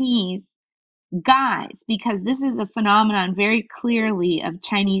Chinese guys, because this is a phenomenon very clearly of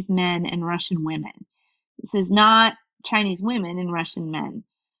Chinese men and Russian women. This is not Chinese women and Russian men.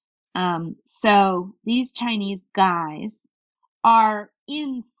 So these Chinese guys are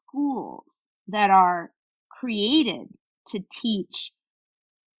in schools that are created to teach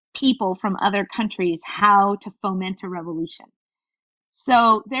people from other countries how to foment a revolution.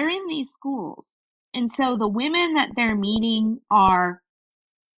 So they're in these schools. And so the women that they're meeting are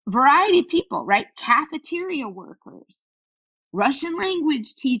variety of people, right? Cafeteria workers, Russian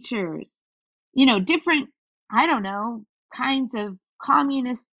language teachers, different, I don't know, kinds of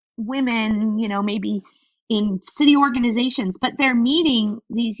communist women, maybe in city organizations, but they're meeting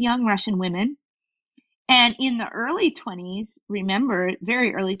these young Russian women. And in the early 20s, remember,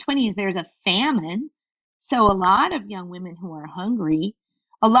 very early 20s, there's a famine. So a lot of young women who are hungry,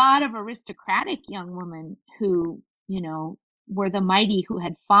 a lot of aristocratic young women who, were the mighty who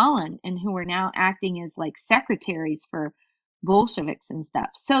had fallen and who were now acting as like secretaries for Bolsheviks and stuff.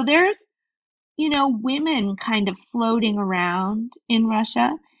 So there's, women kind of floating around in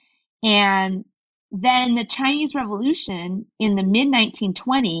Russia. And then the Chinese Revolution in the mid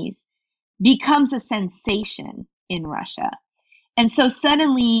 1920s becomes a sensation in Russia. And so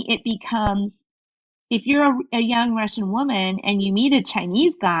suddenly it becomes, if you're a young Russian woman and you meet a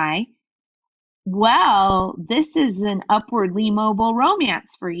Chinese guy, well, this is an upwardly mobile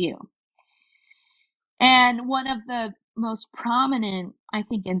romance for you. And one of the most prominent, I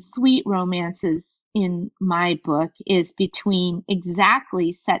think, and sweet romances in my book is between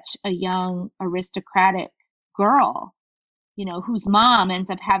exactly such a young aristocratic girl, whose mom ends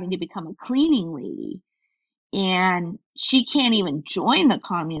up having to become a cleaning lady. And she can't even join the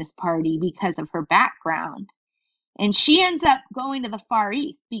Communist Party because of her background. And she ends up going to the Far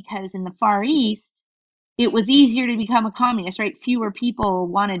East because in the Far East, it was easier to become a communist, right? Fewer people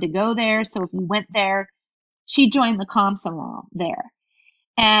wanted to go there. So if you went there, she joined the Komsomol there.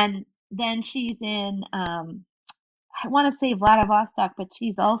 And then she's in, I want to say Vladivostok, but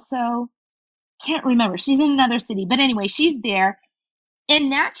she's also, can't remember. She's in another city. But anyway, she's there. And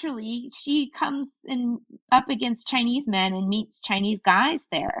naturally, she comes up against Chinese men and meets Chinese guys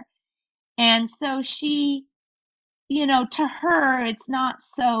there. And so she, to her, it's not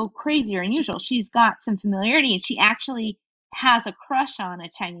so crazy or unusual. She's got some familiarity and she actually has a crush on a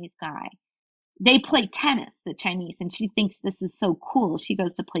Chinese guy. They play tennis, the Chinese, and she thinks this is so cool. She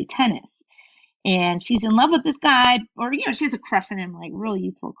goes to play tennis. And she's in love with this guy, or, she has a crush on him, like real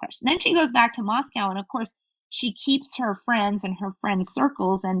youthful crush. And then she goes back to Moscow, and of course, she keeps her friends and her friend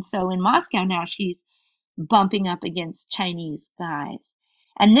circles. And so in Moscow now, she's bumping up against Chinese guys.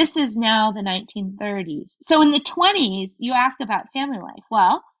 And this is now the 1930s. So in the 20s, you ask about family life.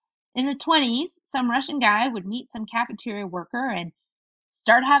 Well, in the 20s, some Russian guy would meet some cafeteria worker and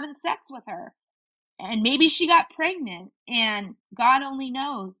start having sex with her. And maybe she got pregnant, and God only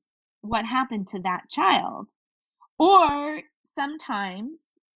knows what happened to that child. Or sometimes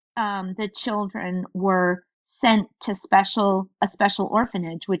the children were sent to a special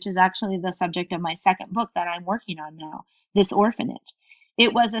orphanage, which is actually the subject of my second book that I'm working on now, this orphanage. The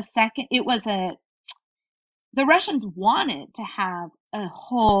Russians wanted to have a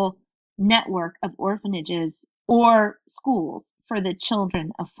whole network of orphanages or schools for the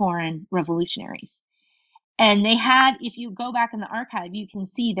children of foreign revolutionaries. And they had, if you go back in the archive, you can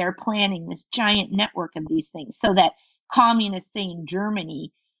see they're planning this giant network of these things so that communists, say in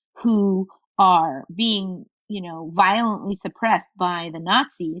Germany, who are being, violently suppressed by the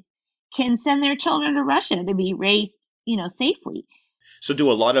Nazis, can send their children to Russia to be raised, safely. So do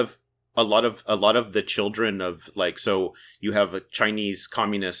a lot of the children of so you have a Chinese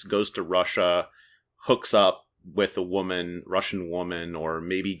communist goes to Russia, hooks up with a Russian woman, or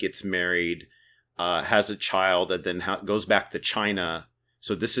maybe gets married, has a child, and then goes back to China.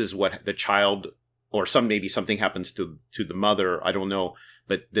 So this is what the child, or maybe something happens to the mother. I don't know,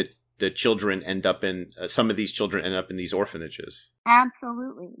 but the children end up in some of these children end up in these orphanages.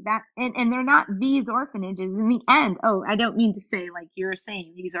 Absolutely, and they're not these orphanages in the end. Oh, I don't mean to say like you're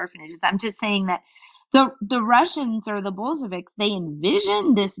saying these orphanages. I'm just saying that the Russians or the Bolsheviks, they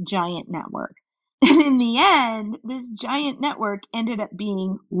envisioned this giant network. And in the end, this giant network ended up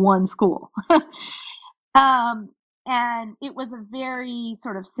being one school. And it was a very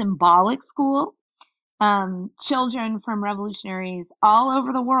sort of symbolic school. Children from revolutionaries all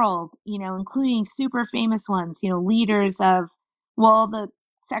over the world, including super famous ones, leaders of, the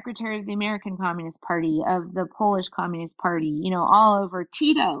secretary of the American Communist Party, of the Polish Communist Party, all over.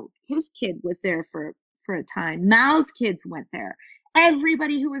 Tito, his kid was there for a time. Mao's kids went there.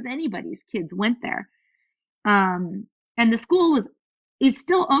 Everybody who was anybody's kids went there. And the school was is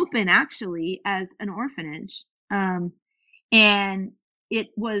still open actually as an orphanage. And it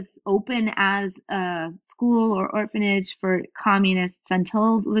was open as a school or orphanage for communists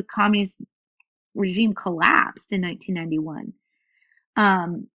until the communist regime collapsed in 1991.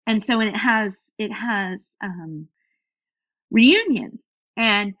 And so it has reunions,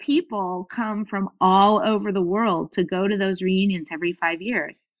 and people come from all over the world to go to those reunions every 5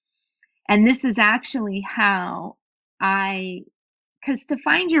 years. And this is actually how because to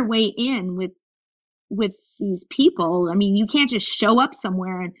find your way in with these people, I mean, you can't just show up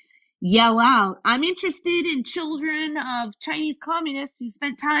somewhere and yell out, "I'm interested in children of Chinese communists who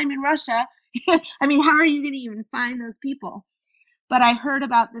spent time in Russia." I mean, how are you going to even find those people? But I heard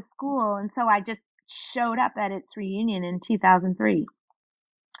about the school, and so I just showed up at its reunion in 2003.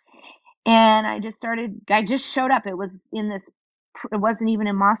 And I just showed up. It wasn't even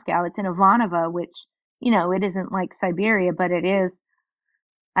in Moscow. It's in Ivanovo, which, it isn't like Siberia, but it is,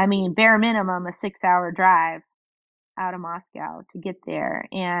 I mean, bare minimum, a 6-hour drive out of Moscow to get there.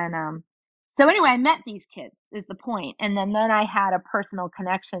 And so anyway, I met these kids is the point. And then I had a personal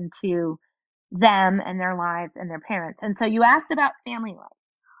connection to them and their lives and their parents. And so you asked about family life.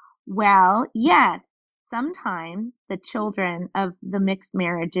 Well, yes, sometimes the children of the mixed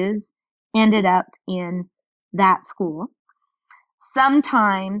marriages ended up in that school.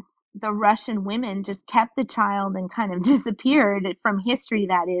 Sometimes the Russian women just kept the child and kind of disappeared from history,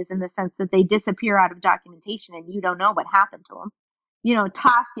 that is, in the sense that they disappear out of documentation and you don't know what happened to them.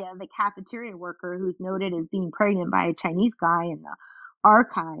 Tasya, the cafeteria worker who's noted as being pregnant by a Chinese guy in the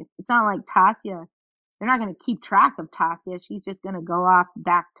archive. It's not like Tasya, they're not going to keep track of Tasya. She's just going to go off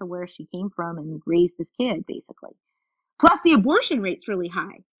back to where she came from and raise this kid, basically. Plus, the abortion rate's really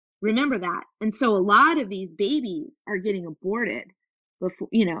high. Remember that. And so a lot of these babies are getting aborted before,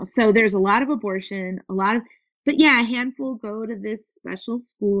 so there's a lot of abortion, but yeah, a handful go to this special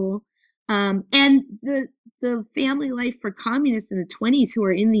school. And the family life for communists in the 20s who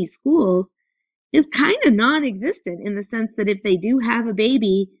are in these schools is kind of non-existent, in the sense that if they do have a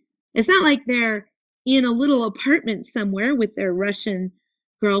baby, it's not like they're in a little apartment somewhere with their Russian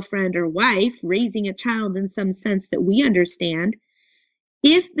girlfriend or wife raising a child in some sense that we understand.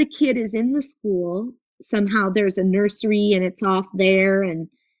 If the kid is in the school, somehow there's a nursery and it's off there, and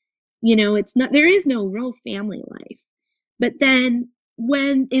there is no real family life. But then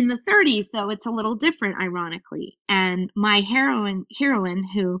when in the 30s, though, it's a little different, ironically. And my heroine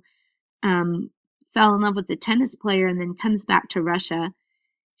who fell in love with the tennis player and then comes back to Russia,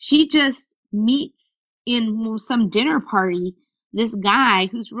 she just meets in some dinner party this guy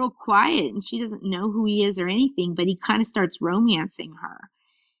who's real quiet, and she doesn't know who he is or anything, but he kind of starts romancing her.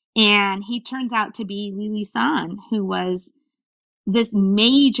 And he turns out to be Li Lisan, who was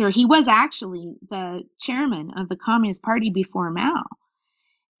he was actually the chairman of the Communist Party before Mao.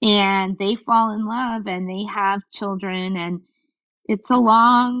 And they fall in love and they have children, and it's a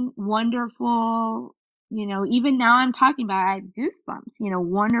long, wonderful, even now I'm talking about it, I have goosebumps,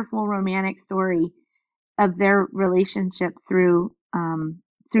 wonderful romantic story of their relationship through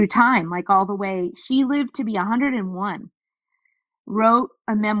time, like all the way. She lived to be 101, wrote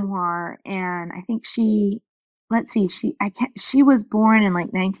a memoir, and I think she was born in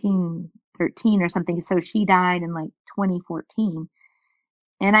like 1913 or something, so she died in like 2014.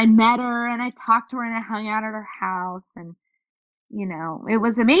 And I met her and I talked to her and I hung out at her house, and it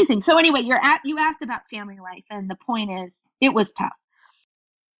was amazing. So anyway, you asked about family life, and the point is, it was tough.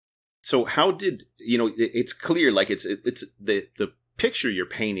 So how did, it's clear, like it's the picture you're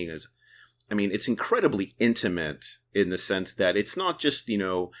painting is, I mean, it's incredibly intimate in the sense that it's not just,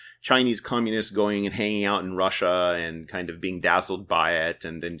 Chinese communists going and hanging out in Russia and kind of being dazzled by it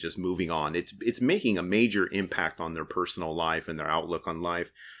and then just moving on. It's making a major impact on their personal life and their outlook on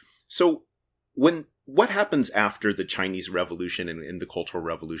life. So what happens after the Chinese Revolution and the Cultural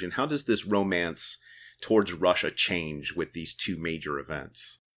Revolution? How does this romance towards Russia change with these two major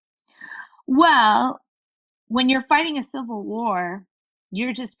events? Well, when you're fighting a civil war,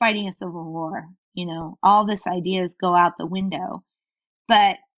 you're just fighting a civil war. All these ideas go out the window.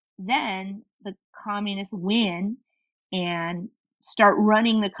 But then the communists win and start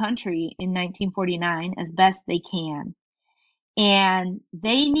running the country in 1949 as best they can. And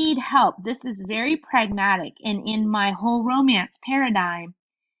they need help. This is very pragmatic. And in my whole romance paradigm,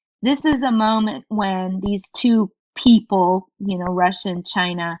 this is a moment when these two people, Russia and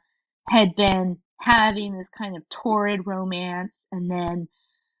China, had been having this kind of torrid romance, and then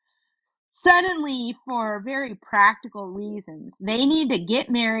suddenly, for very practical reasons, they need to get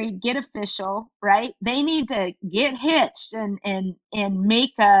married, get official, right? They need to get hitched and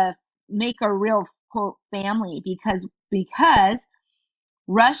make a real, quote, family, because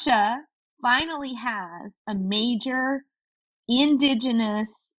Russia finally has a major indigenous,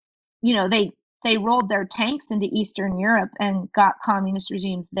 they rolled their tanks into Eastern Europe and got communist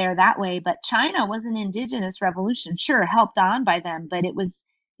regimes there that way. But China was an indigenous revolution, sure, helped on by them, but it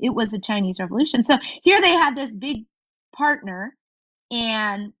was a Chinese revolution. So here they had this big partner,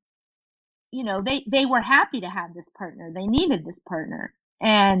 and they were happy to have this partner. They needed this partner,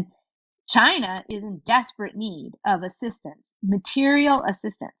 and China is in desperate need of assistance, material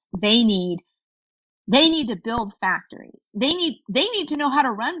assistance. They need to build factories. They need to know how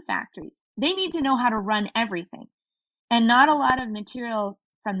to run factories. They need to know how to run everything. And not a lot of material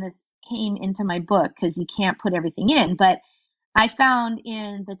from this came into my book because you can't put everything in, but I found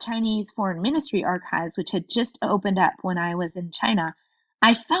in the Chinese Foreign Ministry archives, which had just opened up when I was in China,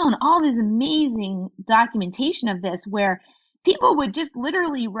 I found all this amazing documentation of this where people would just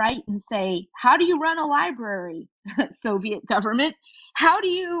literally write and say, how do you run a library, Soviet government? How do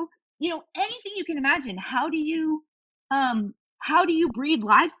you, anything you can imagine. How do you breed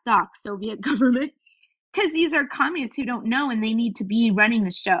livestock, Soviet government? Because these are communists who don't know and they need to be running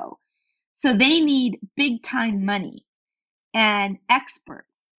the show. So they need big time money and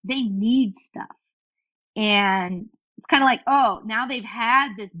experts. They need stuff. And it's kind of like, oh, now they've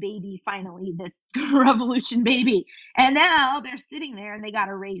had this baby finally, this revolution baby. And now they're sitting there and they got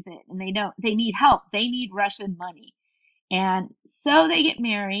to raise it, and they need help. They need Russian money. And so they get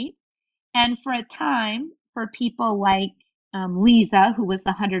married. And for a time, for people like Lisa, who was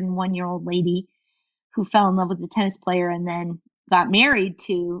the 101-year-old lady who fell in love with the tennis player and then got married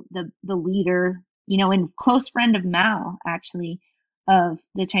to the leader, and close friend of Mao, actually, of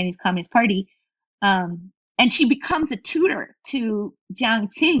the Chinese Communist Party. And she becomes a tutor to Jiang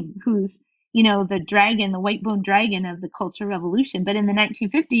Qing, who's, the dragon, the white-boned dragon of the Cultural Revolution. But in the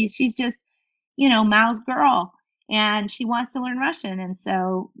 1950s, she's just, Mao's girl, and she wants to learn Russian. And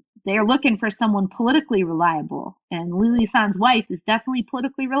so they're looking for someone politically reliable. And Li Lisan's wife is definitely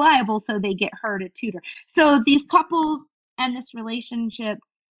politically reliable, so they get her to tutor. So these couples and this relationship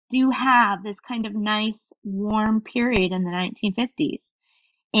do have this kind of nice, warm period in the 1950s.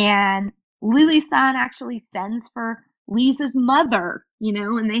 And Li Lisan actually sends for Lisa's mother,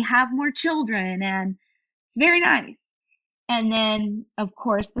 and they have more children, and it's very nice. And then, of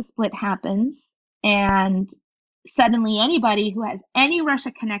course, the split happens, and suddenly anybody who has any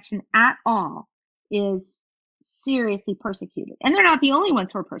Russia connection at all is seriously persecuted. And they're not the only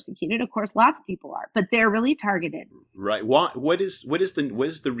ones who are persecuted. Of course, lots of people are, but they're really targeted. Right. What is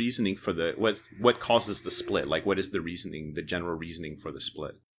the reasoning for what causes the split? Like, what is the general reasoning for the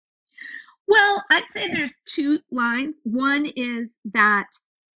split? Well, I'd say there's two lines. One is that,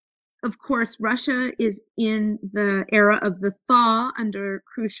 of course, Russia is in the era of the thaw under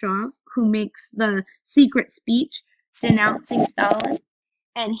Khrushchev, who makes the secret speech denouncing Stalin.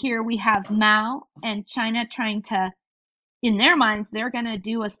 And here we have Mao and China trying to, in their minds, they're going to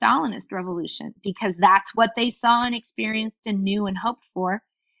do a Stalinist revolution because that's what they saw and experienced and knew and hoped for.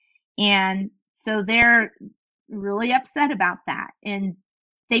 And so they're really upset about that. And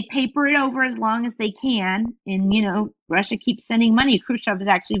they paper it over as long as they can. And, Russia keeps sending money. Khrushchev is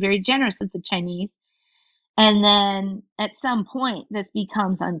actually very generous with the Chinese. And then at some point, this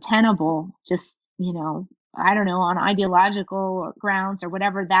becomes untenable, just, I don't know, on ideological grounds or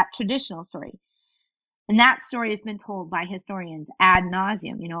whatever, that traditional story. And that story has been told by historians ad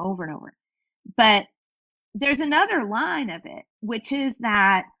nauseum, over and over. But there's another line of it, which is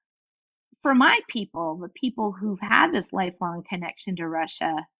that for my people, the people who've had this lifelong connection to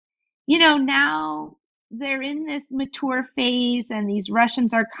Russia, now they're in this mature phase and these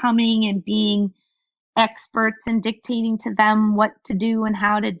Russians are coming and being experts and dictating to them what to do and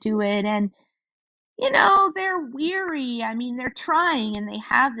how to do it. And, they're weary. I mean, they're trying and they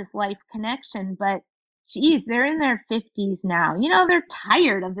have this life connection, but geez, they're in their 50s now. They're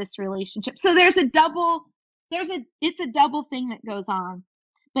tired of this relationship. So it's a double thing that goes on.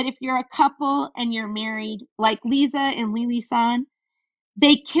 But if you're a couple and you're married, like Lisa and Li Lisan,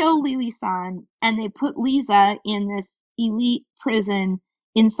 they kill Li Lisan and they put Lisa in this elite prison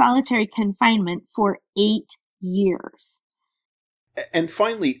in solitary confinement for 8 years. And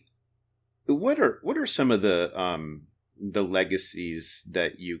finally, what are some of the legacies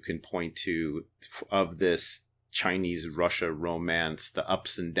that you can point to of this Chinese-Russia romance, the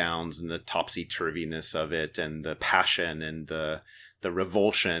ups and downs and the topsy-turviness of it, and the passion and the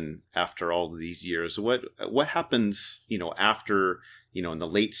revulsion after all of these years? What happens, after, in the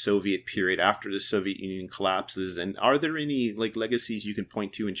late Soviet period, after the Soviet Union collapses, and are there any legacies you can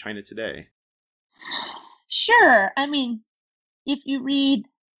point to in China today? Sure. I mean, if you read,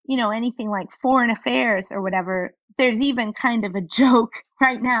 anything like Foreign Affairs or whatever, there's even kind of a joke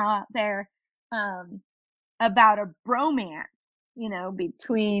right now out there about a bromance,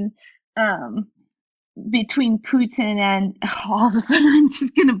 between Putin and all of a sudden I'm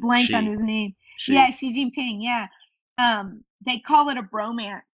just gonna blank on his name. Yeah, Xi Jinping. Yeah, they call it a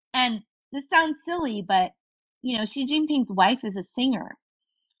bromance, and this sounds silly, but Xi Jinping's wife is a singer,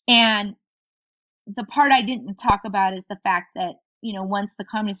 and the part I didn't talk about is the fact that once the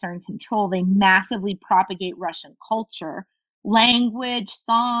communists are in control, they massively propagate Russian culture, language,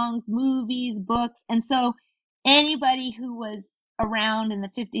 songs, movies, books, and so anybody who was around in the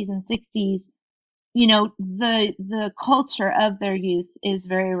 50s and 60s, the culture of their youth is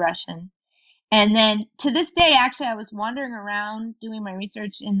very Russian. And then to this day, actually, I was wandering around doing my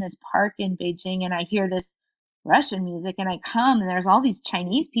research in this park in Beijing, and I hear this Russian music, and I come, and there's all these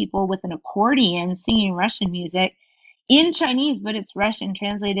Chinese people with an accordion singing Russian music in Chinese, but it's Russian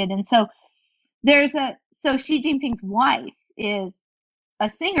translated. And so so Xi Jinping's wife is a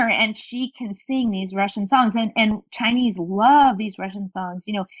singer, and she can sing these Russian songs, and Chinese love these Russian songs,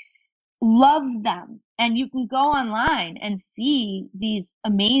 love them. And you can go online and see these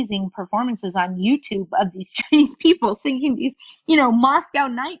amazing performances on YouTube of these Chinese people singing these, Moscow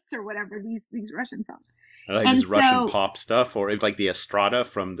Nights or whatever, these Russian songs. Like this Russian pop stuff, or like the Estrada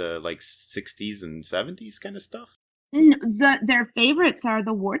from the 60s and 70s kind of stuff? Their favorites are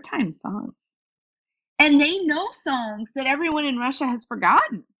the wartime songs. And they know songs that everyone in Russia has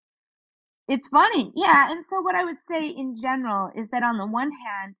forgotten. It's funny. Yeah, and so what I would say in general is that on the one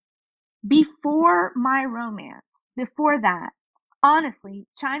hand, before My Romance, before that, honestly,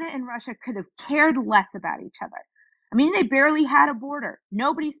 China and Russia could have cared less about each other. I mean, they barely had a border.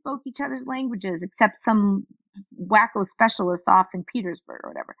 Nobody spoke each other's languages except some wacko specialists off in Petersburg or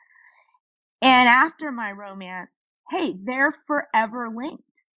whatever. And after My Romance, hey, they're forever linked.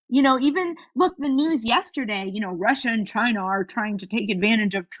 Even look, the news yesterday, Russia and China are trying to take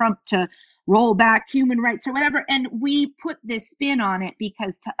advantage of Trump to roll back human rights or whatever. And we put this spin on it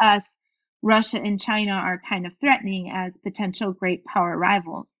because to us, Russia and China are kind of threatening as potential great power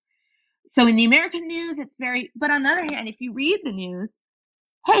rivals. So in the American news, but on the other hand, if you read the news,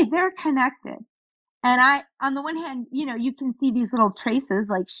 hey, they're connected. And on the one hand, you can see these little traces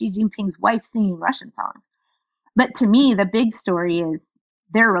like Xi Jinping's wife singing Russian songs. But to me, the big story is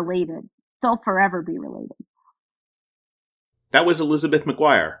they're related. They'll forever be related. That was Elizabeth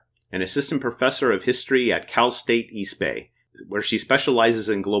McGuire, an assistant professor of history at Cal State East Bay, where she specializes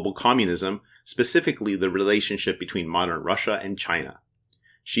in global communism, specifically the relationship between modern Russia and China.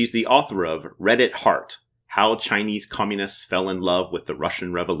 She's the author of Red at Heart, How Chinese Communists Fell in Love with the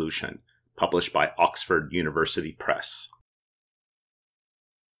Russian Revolution, published by Oxford University Press.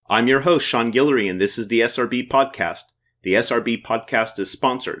 I'm your host, Sean Guillory, and this is the SRB Podcast. The SRB Podcast is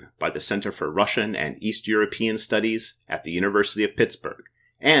sponsored by the Center for Russian and East European Studies at the University of Pittsburgh,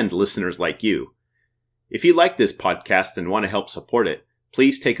 and listeners like you. If you like this podcast and want to help support it,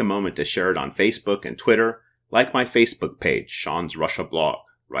 please take a moment to share it on Facebook and Twitter, like my Facebook page, Sean's Russia Blog,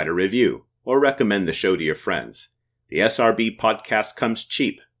 write a review, or recommend the show to your friends. The SRB Podcast comes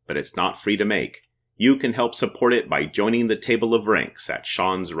cheap, but it's not free to make. You can help support it by joining the table of ranks at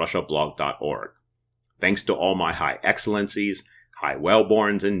seansrussiablog.org. Thanks to all my high excellencies, high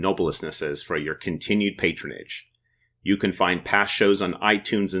wellborns, and noblestnesses for your continued patronage. You can find past shows on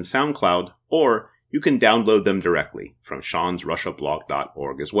iTunes and SoundCloud, or you can download them directly from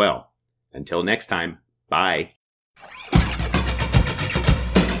seansrussiablog.org as well. Until next time, bye.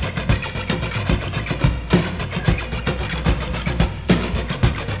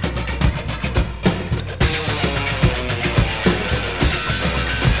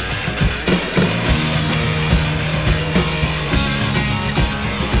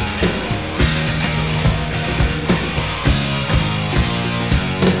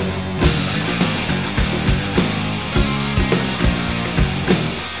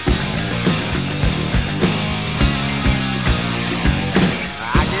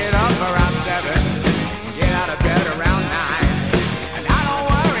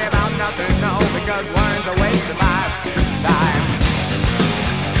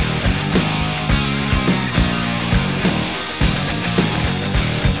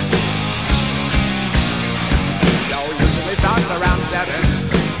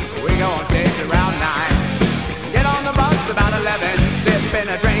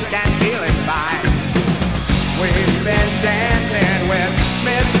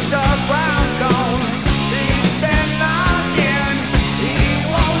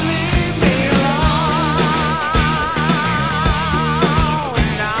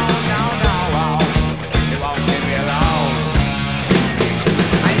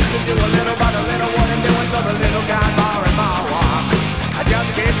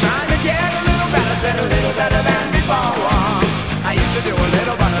 Trying to get a little better, said a little better.